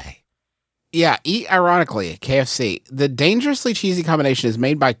hand-breaded fillet. Yeah, ironically, KFC. The dangerously cheesy combination is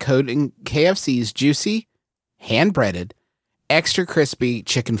made by coating KFC's juicy, hand-breaded, extra crispy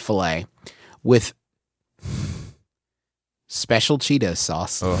chicken fillet with special Cheetos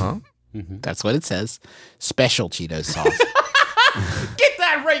sauce. Uh-huh. That's what it says. Special Cheetos sauce. Get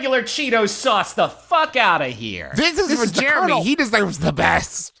that regular Cheetos sauce the fuck out of here. This is for is the Jeremy. Colonel. He deserves the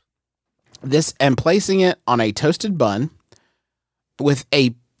best. This and placing it on a toasted bun with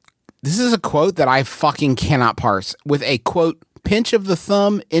a This is a quote that I fucking cannot parse. With a, quote, pinch of the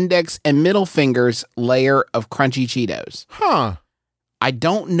thumb, index, and middle fingers layer of crunchy Cheetos. Huh. I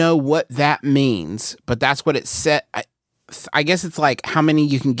don't know what that means, but that's what it said. I guess it's like how many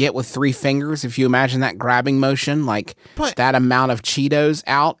you can get with 3 fingers. If you imagine that grabbing motion, like that amount of Cheetos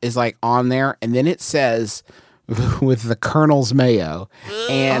out is like on there. And then it says with the Colonel's mayo.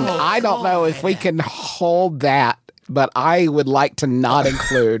 And I don't know if we can hold that, but I would like to not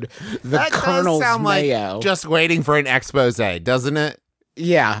include the Colonel's mayo. Like just waiting for an expose, doesn't it?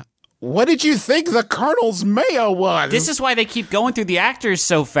 Yeah. What did you think the Colonel's mayo was? This is why they keep going through the actors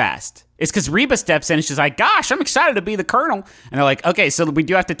so fast. It's because Reba steps in and she's like, gosh, I'm excited to be the Colonel. And they're like, okay, so we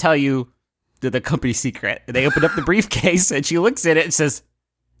do have to tell you the company secret. They open up the briefcase and she looks at it and says,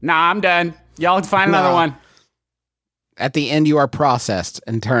 nah, I'm done. Y'all find another one. At the end, you are processed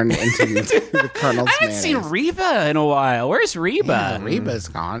and turned into the Colonel's I haven't seen Reba in a while. Where's Reba? Yeah, Reba's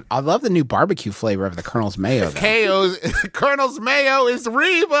gone. I love the new barbecue flavor of the Colonel's mayo. Colonel's mayo is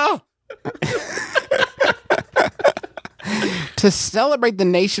Reba. To celebrate the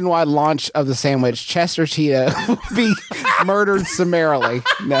nationwide launch of the sandwich, Chester Cheetah will be murdered summarily.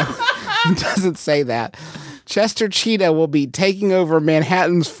 No, it doesn't say that. Chester Cheetah will be taking over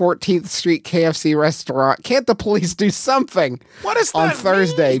Manhattan's 14th Street KFC restaurant. Can't the police do something? What does that on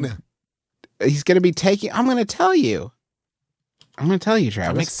Thursday? mean? He's going to be taking... I'm going to tell you, Travis.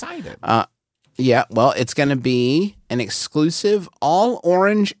 I'm excited. Yeah, well, it's going to be an exclusive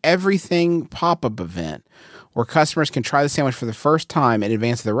all-orange everything pop-up event where customers can try the sandwich for the first time in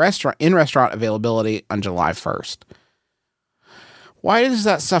advance of the in-restaurant availability on July 1st. Why does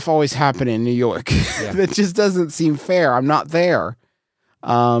that stuff always happen in New York? Yeah. That just doesn't seem fair. I'm not there.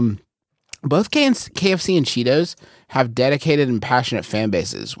 Both KFC and Cheetos have dedicated and passionate fan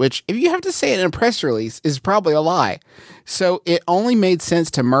bases, which, if you have to say it in a press release, is probably a lie. So it only made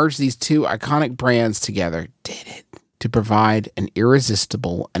sense to merge these two iconic brands together. Did it? To provide an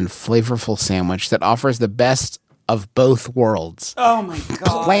irresistible and flavorful sandwich that offers the best of both worlds. Oh my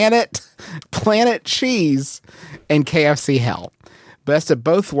God. Planet cheese and KFC hell. Best of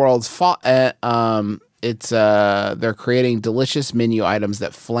both worlds. They're creating delicious menu items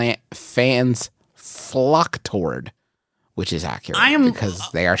that fans flock toward, which is accurate because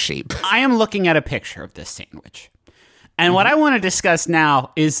they are sheep. I am looking at a picture of this sandwich. And what I want to discuss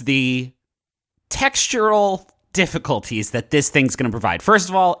now is the textural difficulties that this thing's going to provide. First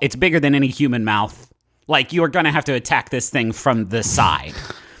of all, it's bigger than any human mouth. Like, you are going to have to attack this thing from the side.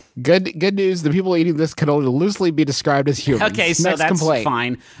 Good news. The people eating this can only loosely be described as humans. Okay, so that's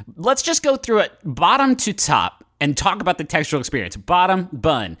fine. Let's just go through it bottom to top and talk about the textural experience. Bottom,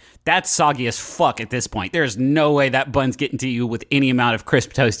 bun. That's soggy as fuck at this point. There's no way that bun's getting to you with any amount of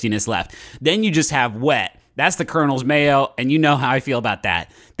crisp toastiness left. Then you just have wet. That's the Colonel's mayo, and you know how I feel about that.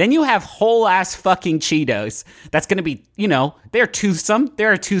 Then you have whole-ass fucking Cheetos. That's going to be, they're toothsome.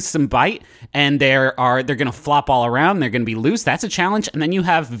 They're a toothsome bite, and they're going to flop all around. They're going to be loose. That's a challenge. And then you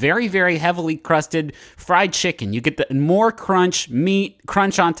have very, very heavily crusted fried chicken. You get the more meat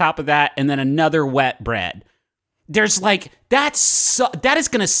crunch on top of that, and then another wet bread. There's that is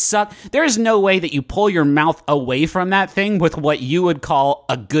going to suck. There is no way that you pull your mouth away from that thing with what you would call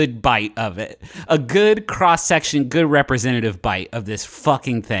a good bite of it. A good cross-section, good representative bite of this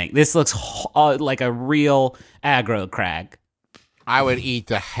fucking thing. This looks like a real aggro crag. I would eat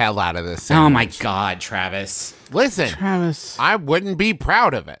the hell out of this sandwich. Oh my God, Travis. Listen, Travis, I wouldn't be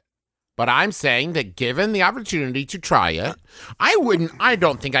proud of it. But I'm saying that given the opportunity to try it, I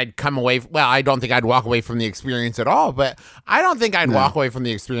don't think I'd I don't think I'd walk away from the experience at all, but I don't think I'd walk away from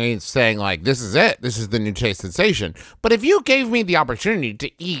the experience saying, like, this is it. This is the new taste sensation. But if you gave me the opportunity to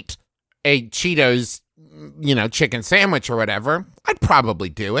eat a Cheetos, chicken sandwich or whatever, I'd probably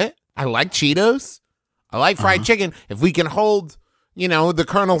do it. I like Cheetos. I like fried chicken. If we can hold, the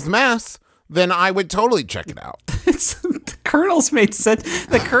Colonel's mess, then I would totally check it out. The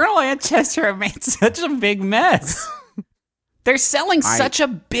Colonel and Chester have made such a big mess. They're selling such a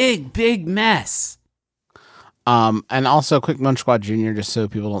big mess. And also, Quick Munch Squad Jr., just so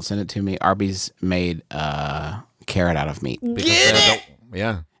people don't send it to me, Arby's made carrot out of meat.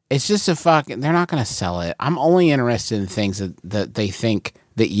 Yeah. It's just they're not going to sell it. I'm only interested in things that they think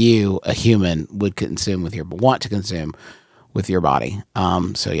that you, a human, would consume want to consume with your body.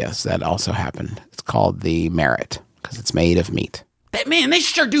 So yes, that also happened. It's called the Merit because it's made of meat. Man, they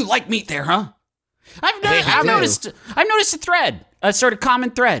sure do like meat there, huh? I've noticed a thread, a sort of common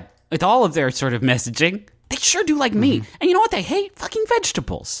thread with all of their sort of messaging. They sure do like meat. And you know what they hate? Fucking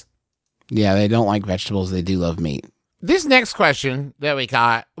vegetables. Yeah, they don't like vegetables. They do love meat. This next question that we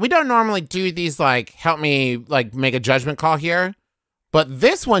got, we don't normally do these, help me, make a judgment call here. But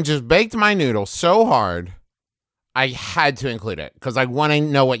this one just baked my noodle so hard, I had to include it because I want to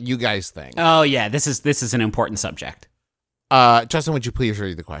know what you guys think. Oh yeah, this is an important subject. Justin, would you please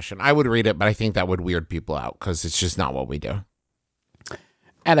read the question? I would read it, but I think that would weird people out because it's just not what we do.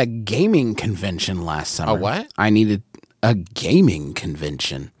 At a gaming convention last summer. A what? I needed a gaming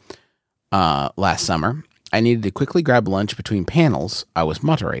convention last summer. I needed to quickly grab lunch between panels I was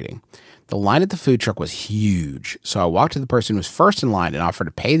moderating. The line at the food truck was huge, so I walked to the person who was first in line and offered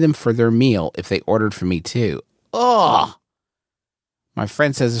to pay them for their meal if they ordered for me too. Ugh! My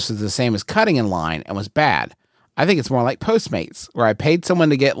friend says this was the same as cutting in line and was bad. I think it's more like Postmates, where I paid someone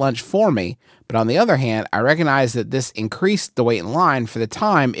to get lunch for me, but on the other hand, I recognize that this increased the wait in line for the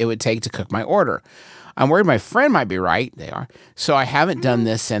time it would take to cook my order. I'm worried my friend might be right. They are. So I haven't done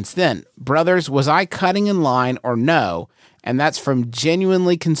this since then. Brothers, was I cutting in line or no? And that's from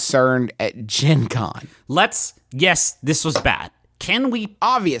Genuinely Concerned at Gen Con. Yes, this was bad. Can we...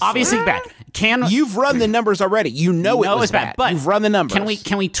 Obviously bad. You've run the numbers already. You know it was bad. But you've run the numbers.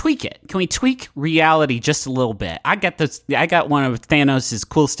 Can we tweak it? Can we tweak reality just a little bit? I got one of Thanos'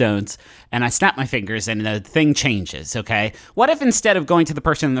 cool stones, and I snap my fingers, and the thing changes, okay? What if instead of going to the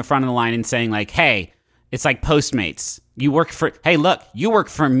person in the front of the line and saying, like, hey, it's like Postmates. You work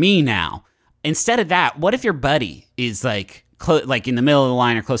for me now. Instead of that, what if your buddy is like in the middle of the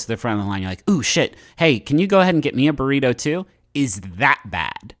line or close to the front of the line? You're like, ooh, shit. Hey, can you go ahead and get me a burrito too? Is that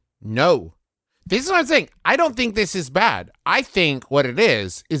bad? No. This is what I'm saying. I don't think this is bad. I think what it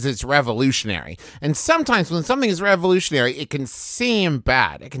is it's revolutionary. And sometimes when something is revolutionary, it can seem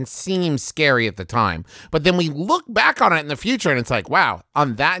bad. It can seem scary at the time. But then we look back on it in the future and it's like, wow,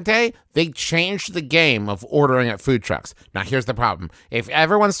 on that day, they changed the game of ordering at food trucks. Now, here's the problem. If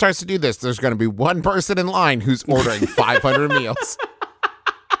everyone starts to do this, there's going to be one person in line who's ordering 500 meals.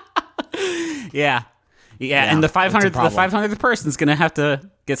 Yeah. Yeah, and the 500th person's going to have to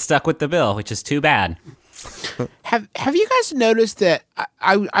get stuck with the bill, which is too bad. Have you guys noticed that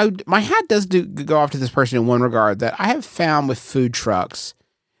my hat does go off to this person in one regard, that I have found with food trucks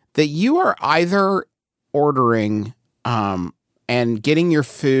that you are either ordering and getting your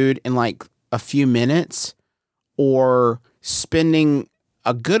food in like a few minutes, or spending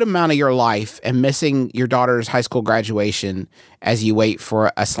a good amount of your life and missing your daughter's high school graduation as you wait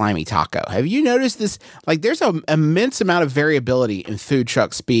for a slimy taco. Have you noticed this? Like, there's an immense amount of variability in food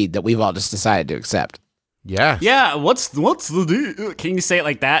truck speed that we've all just decided to accept. Yeah. Yeah, what's the deal? Can you say it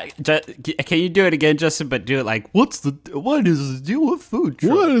like that? Can you do it again, Justin, but do it like, what is the deal with food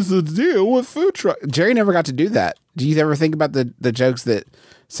truck? What is the deal with food truck? Jerry never got to do that. Do you ever think about the jokes that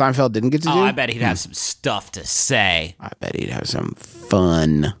Seinfeld didn't get to do? Oh, I bet he'd have some stuff to say. I bet he'd have some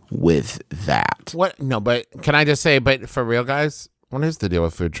fun with that. What? No, but can I just say, but for real, guys, what is the deal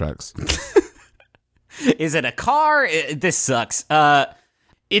with food trucks? Is it a car? This sucks.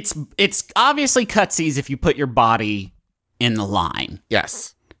 It's obviously cutsies if you put your body in the line.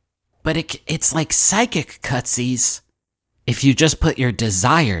 Yes. But it's like psychic cutsies if you just put your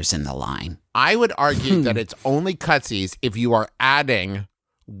desires in the line. I would argue that it's only cutsies if you are adding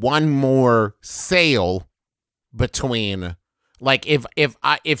one more sale between, like,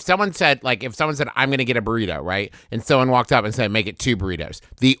 if someone said I'm going to get a burrito, right? And someone walked up and said, make it 2 burritos.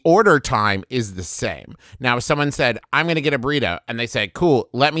 The order time is the same. Now, if someone said, I'm going to get a burrito, and they said, cool,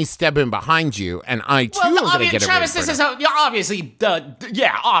 let me step in behind you, and I too am going to get a Travis, burrito. this is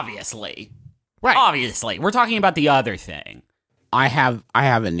obviously, right. Obviously, we're talking about the other thing. I have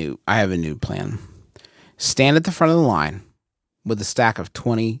a new plan. Stand at the front of the line with a stack of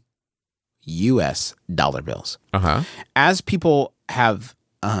 20 US dollar bills. Uh-huh. As people have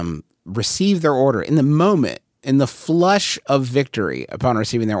received their order, in the moment, in the flush of victory upon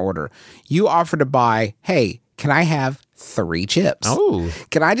receiving their order, you offer to buy, hey, can I have 3 chips? Oh.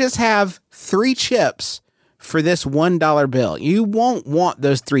 Can I just have 3 chips for this $1 bill? You won't want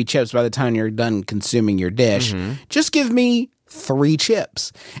those 3 chips by the time you're done consuming your dish. Mm-hmm. Just give me 3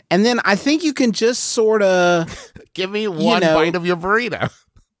 chips. And then I think you can just sort of give me one bite of your burrito.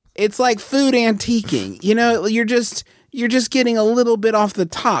 It's like food antiquing. You're just getting a little bit off the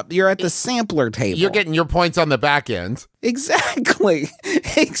top. You're at the sampler table. You're getting your points on the back end. Exactly.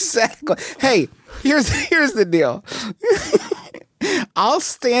 Hey, here's the deal. I'll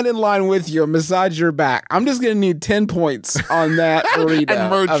stand in line with you and massage your back. I'm just going to need 10 points on that burrito. And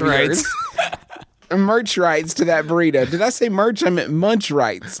merch rights. Merch rights to that burrito. Did I say merch? I meant munch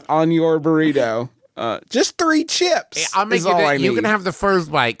rights on your burrito. Just 3 chips. I'll make you can have the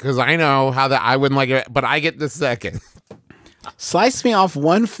first bite because I know how that I wouldn't like it, but I get the second. Slice me off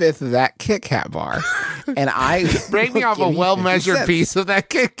 1/5 of that Kit Kat bar, and I Break me will off a give you well-measured 50 piece cents. of that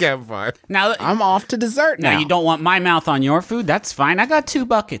Kit Kat bar. Now, I'm off to dessert now. you don't want my mouth on your food? That's fine. I got 2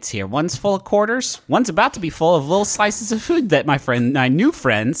 buckets here. One's full of quarters. One's about to be full of little slices of food that my new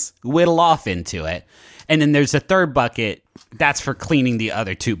friends whittle off into it. And then there's a third bucket. That's for cleaning the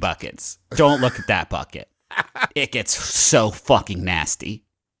other 2 buckets. Don't look at that bucket. It gets so fucking nasty.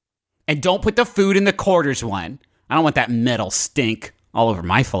 And don't put the food in the quarters one. I don't want that metal stink all over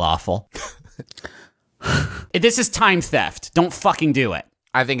my falafel. This is time theft. Don't fucking do it.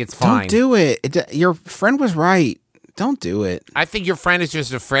 I think it's fine. Don't do it. Your friend was right. Don't do it. I think your friend is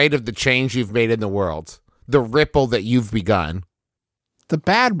just afraid of the change you've made in the world. The ripple that you've begun. The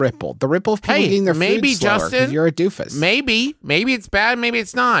bad ripple. The ripple of people getting their maybe, food slower 'cause Justin, you're a doofus. Maybe it's bad, maybe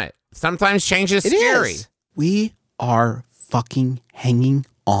it's not. Sometimes change is scary. Is. We are fucking hanging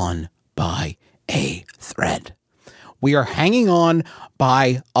on by a thread. We are hanging on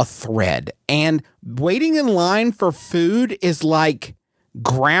by a thread. And waiting in line for food is like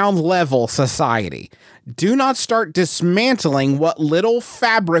ground level society. Do not start dismantling what little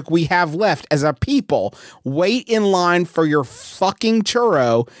fabric we have left as a people. Wait in line for your fucking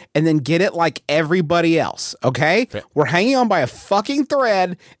churro and then get it like everybody else, okay? We're hanging on by a fucking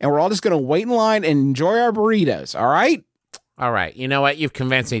thread and we're all just going to wait in line and enjoy our burritos, all right? All right. You know what? You've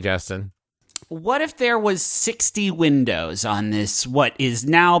convinced me, Justin. What if there was 60 windows on this, what is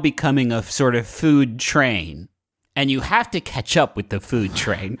now becoming a sort of food train? And you have to catch up with the food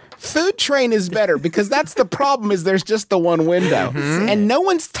train. Food train is better because that's the problem is there's just the one window. And no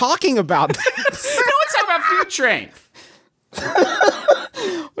one's talking about that. No one's talking about food train.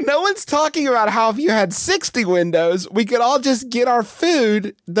 No one's talking about how if you had 60 windows, we could all just get our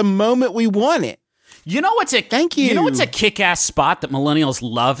food the moment we want it. You know what's Thank you. You know what's a kick-ass spot that millennials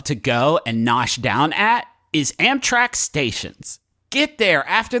love to go and nosh down at is Amtrak stations. Get there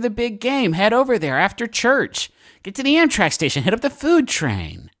after the big game. Head over there after church. Get to the Amtrak station. Hit up the food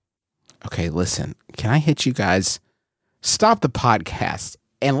train. Okay, listen. Can I hit you guys? Stop the podcast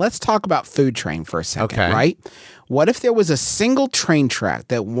and let's talk about food train for a second, Okay. right? What if there was a single train track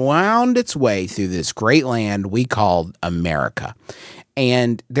that wound its way through this great land we called America?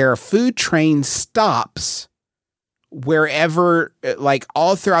 And there are food train stops wherever, like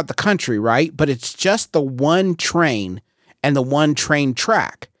all throughout the country, right? But it's just the one train and the one train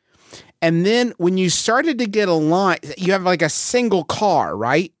track. And then when you started to get a line, you have like a single car,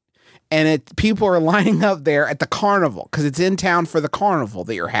 right? And people are lining up there at the carnival because it's in town for the carnival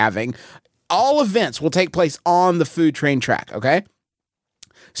that you're having. All events will take place on the food train track, okay?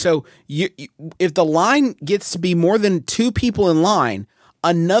 So if the line gets to be more than 2 people in line,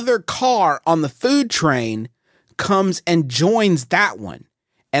 another car on the food train comes and joins that one.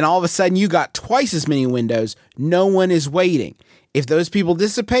 And all of a sudden you got twice as many windows. No one is waiting. If those people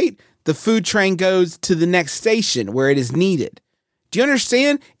dissipate, the food train goes to the next station where it is needed. Do you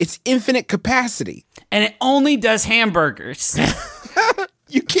understand? It's infinite capacity. And it only does hamburgers.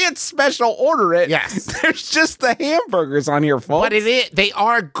 You can't special order it. Yes. There's just the hamburgers on here, folks. But they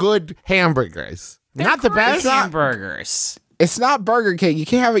are good hamburgers. They're not the great best. hamburgers. It's not Burger King. You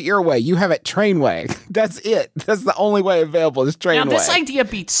can't have it your way. You have it train way. That's it. That's the only way available is train Now, way. this idea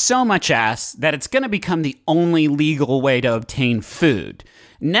beats so much ass that it's going to become the only legal way to obtain food.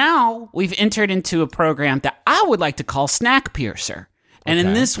 Now, we've entered into a program that I would like to call Snack Piercer. And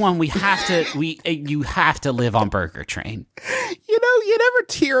in this one, you have to live on Burger Train. You know, you never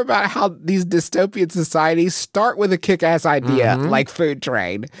hear about how these dystopian societies start with a kick-ass idea like food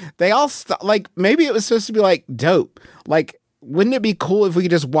train. They all like maybe it was supposed to be like dope. Like, wouldn't it be cool if we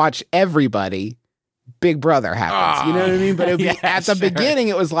could just watch everybody? Big Brother happens. You know what I mean? But it'd be, at the beginning,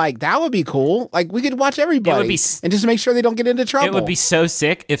 it was like, that would be cool. Like, we could watch everybody and just make sure they don't get into trouble. It would be so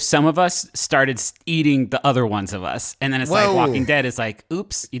sick if some of us started eating the other ones of us. And then it's like Walking Dead is like,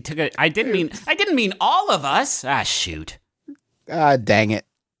 oops, you took it. I didn't mean all of us. Ah, shoot. Dang it.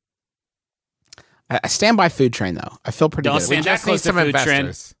 I stand by food train, though. I feel pretty Don't good. stand that just need close to some food train.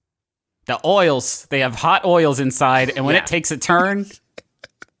 investors. The oils, they have hot oils inside. And when it takes a turn...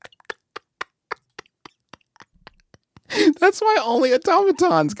 That's why only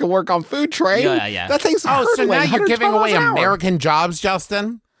automatons can work on food train. Yeah. That thing's Oh, so now you're giving away American. American jobs,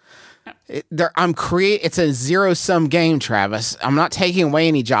 Justin? It's a zero-sum game, Travis. I'm not taking away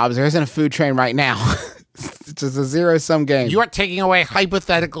any jobs. There isn't a food train right now. It's just a zero-sum game. You are taking away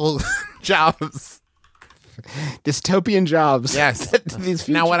hypothetical jobs. Dystopian jobs. Yes. that these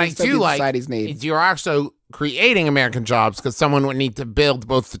Now, what I future do dystopian like societies need. is you're also creating American jobs because someone would need to build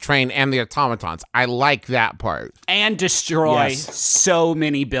both the train and the automatons. I like that part. And destroy so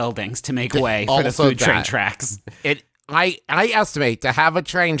many buildings to make way for the Also food train that. tracks. It I estimate to have a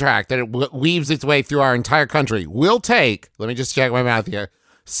train track that weaves its way through our entire country will take, let me just check my math here,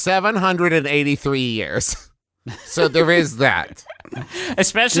 783 years. So there is that.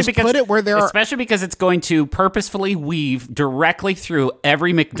 Especially because it's going to purposefully weave directly through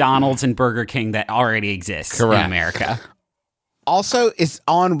every McDonald's and Burger King that already exists in America. Also, it's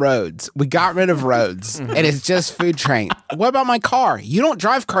on roads. We got rid of roads, and it's just food train. What about my car? You don't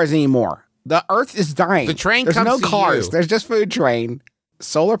drive cars anymore. The earth is dying. The train There's comes no to cars. you. There's just food train.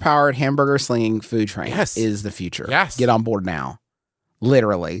 Solar-powered hamburger slinging food train is the future. Yes. Get on board now.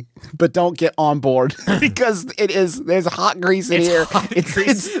 Literally. But don't get on board because there's hot grease in here.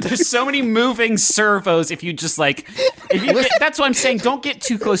 There's so many moving servos if you just that's why I'm saying don't get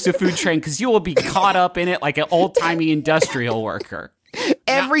too close to food train because you will be caught up in it like an old-timey industrial worker.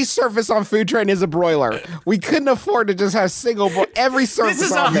 Every surface on food train is a broiler. We couldn't afford to just have every surface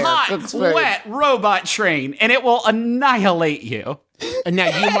This is on a there hot, cooks food. wet robot train, and it will annihilate you. And now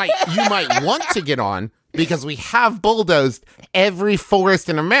you might want to get on because we have bulldozed every forest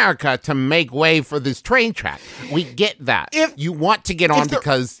in America to make way for this train track. We get that. If you want to get on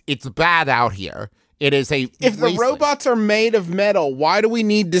because it's bad out here. It is a If the robots are made of metal, why do we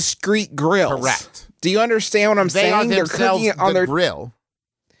need discrete grills? Correct. Do you understand what I'm saying? They're cooking it on their grill.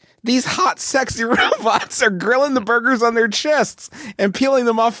 These hot, sexy robots are grilling the burgers on their chests and peeling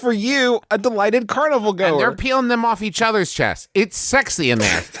them off for you, a delighted carnival goer. And they're peeling them off each other's chests. It's sexy in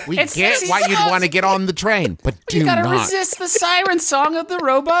there. We get why you'd want to get on the train, but you gotta resist the siren song of the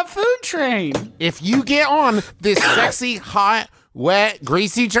robot food train. If you get on this sexy, hot, wet,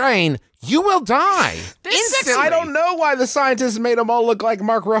 greasy train, you will die. I don't know why the scientists made them all look like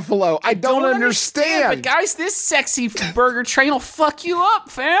Mark Ruffalo. I don't understand. But guys, this sexy burger train will fuck you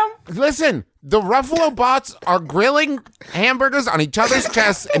up, fam. Listen, the Ruffalo bots are grilling hamburgers on each other's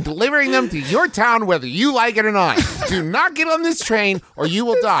chests and delivering them to your town whether you like it or not. Do not get on this train or you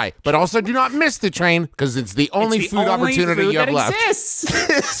will die. But also do not miss the train because it's the only food opportunity you have left.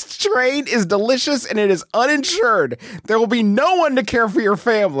 This train is delicious and it is uninsured. There will be no one to care for your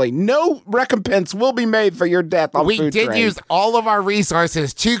family. No recompense will be made for your death on food train. We did use all of our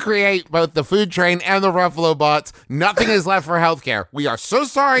resources to create both the food train and the Ruffalo bots. Nothing is left for healthcare. We are so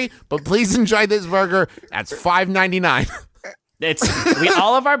sorry, but please enjoy this burger. That's $5.99.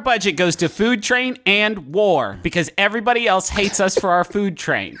 All of our budget goes to food train and war because everybody else hates us for our food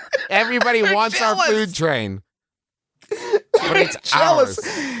train. Everybody wants our food train. But it's ours.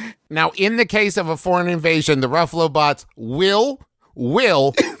 Now, in the case of a foreign invasion, the Ruffalo bots will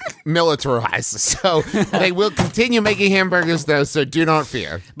militarize. So they will continue making hamburgers, though, so do not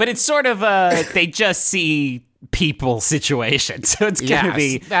fear. But it's sort of they just see people situation. So it's going to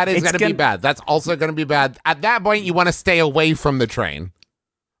be... That is going to be bad. That's also going to be bad. At that point, you want to stay away from the train.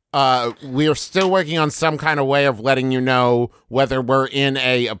 We are still working on some kind of way of letting you know whether we're in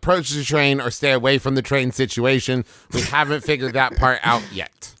a approach the train or stay away from the train situation. We haven't figured that part out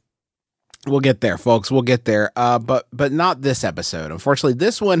yet. We'll get there, folks. We'll get there. But not this episode. Unfortunately,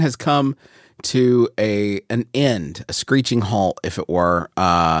 this one has come to an end, a screeching halt, if it were.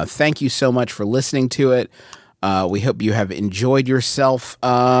 Thank you so much for listening to it. We hope you have enjoyed yourself.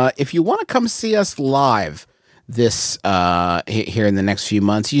 If you want to come see us live this here in the next few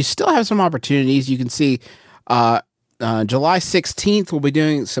months, you still have some opportunities. You can see July 16th, we'll be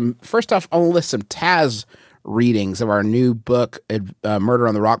doing first off, I'll list some Taz readings of our new book, Murder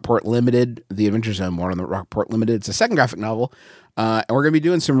on the Rockport Limited, The Adventure Zone, Murder on the Rockport Limited. It's a second graphic novel. And we're going to be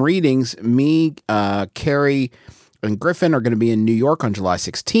doing some readings. Me, Carrie, and Griffin are going to be in New York on July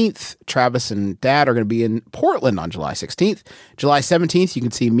 16th. Travis and Dad are going to be in Portland on July 16th. July 17th, you can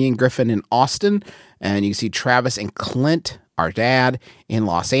see me and Griffin in Austin. And you can see Travis and Clint, our dad, in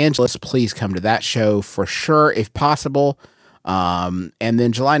Los Angeles. Please come to that show for sure, if possible. And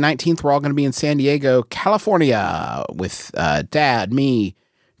then July 19th, we're all going to be in San Diego, California with Dad, me,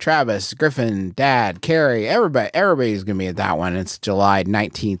 Travis, Griffin, Dad, Carrie, everybody's going to be at that one. It's July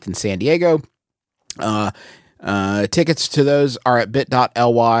 19th in San Diego. Tickets to those are at bit.ly/Become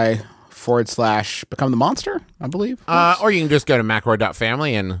the Monster, I believe. Or you can just go to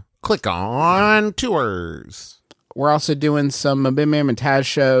macro.family and click on tours. We're also doing some MBMBaM and Taz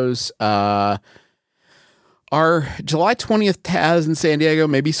shows. Our July 20th Taz in San Diego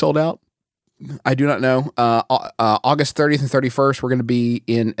may be sold out. I do not know. August 30th and 31st, we're going to be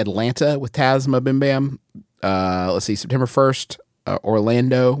in Atlanta with Taz and MBMBaM. Let's see, September 1st,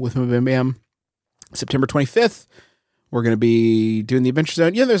 Orlando with MBMBaM. September 25th, we're going to be doing the Adventure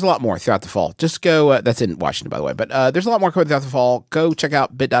Zone. Yeah, there's a lot more throughout the fall. Just go, that's in Washington, by the way, but there's a lot more coming throughout the fall. Go check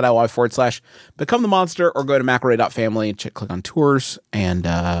out bit.ly/Become the Monster or go to macro.family and click on tours. And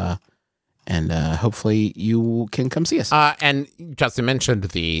And hopefully you can come see us. And Justin mentioned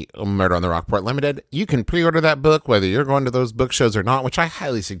the Murder on the Rockport Limited. You can pre-order that book, whether you're going to those book shows or not, which I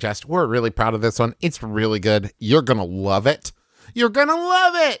highly suggest. We're really proud of this one. It's really good. You're going to love it. You're going to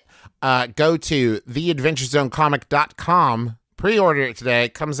love it. Go to theadventurezonecomic.com. Pre-order it today.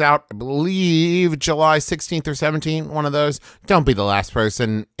 It comes out, I believe, July 16th or 17th, one of those. Don't be the last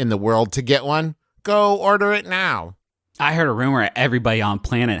person in the world to get one. Go order it now. I heard a rumor everybody on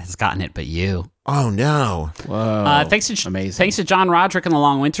planet has gotten it but you. Oh, no. Whoa. Thanks to John Roderick and the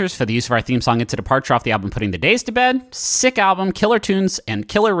Long Winters for the use of our theme song Into Departure off the album Putting the Days to Bed. Sick album, killer tunes, and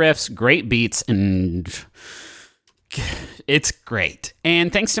killer riffs, great beats, and it's great.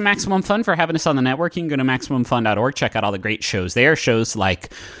 And thanks to Maximum Fun for having us on the network. You can go to MaximumFun.org, check out all the great shows there. Shows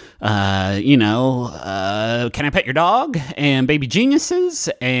like, Can I Pet Your Dog? And Baby Geniuses,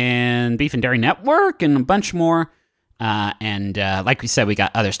 and Beef and Dairy Network, and a bunch more. Like we said, we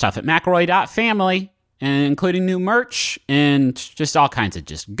got other stuff at McElroy.family, including new merch and just all kinds of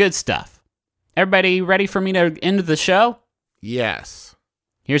just good stuff. Everybody ready for me to end the show? Yes.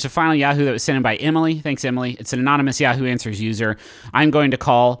 Here's a final Yahoo that was sent in by Emily. Thanks, Emily. It's an anonymous Yahoo Answers user I'm going to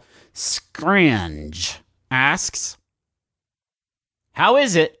call Scringe. Asks, how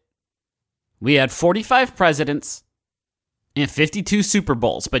is it we had 45 presidents and 52 Super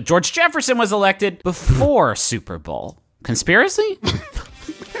Bowls, but George Jefferson was elected before Super Bowl? Conspiracy?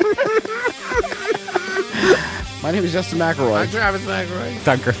 My name is Justin McElroy. I'm Travis McElroy.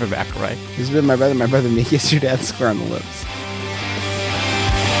 Doug Griffin McElroy. This has been my brother me. Kiss your dad square on the lips.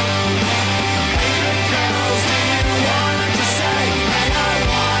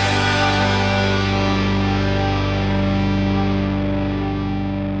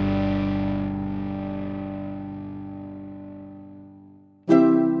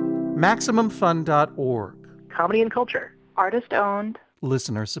 MaximumFun.org. Comedy and culture. Artist owned.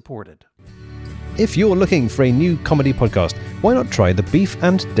 Listener supported. If you're looking for a new comedy podcast, why not try the Beef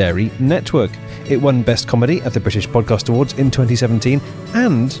and Dairy Network? It won Best Comedy at the British Podcast Awards in 2017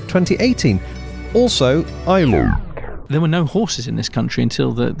 and 2018. Also, there were no horses in this country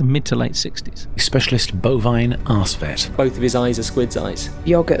until the mid to late 60s. Specialist bovine arse vet. Both of his eyes are squid's eyes.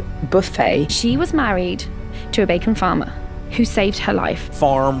 Yogurt buffet. She was married to a bacon farmer who saved her life.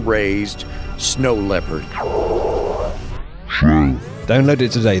 Farm-raised snow leopard. Download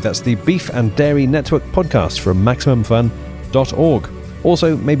it today. That's the Beef and Dairy Network podcast from MaximumFun.org.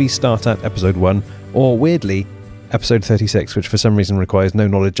 Also, maybe start at episode 1, or weirdly, episode 36, which for some reason requires no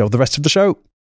knowledge of the rest of the show.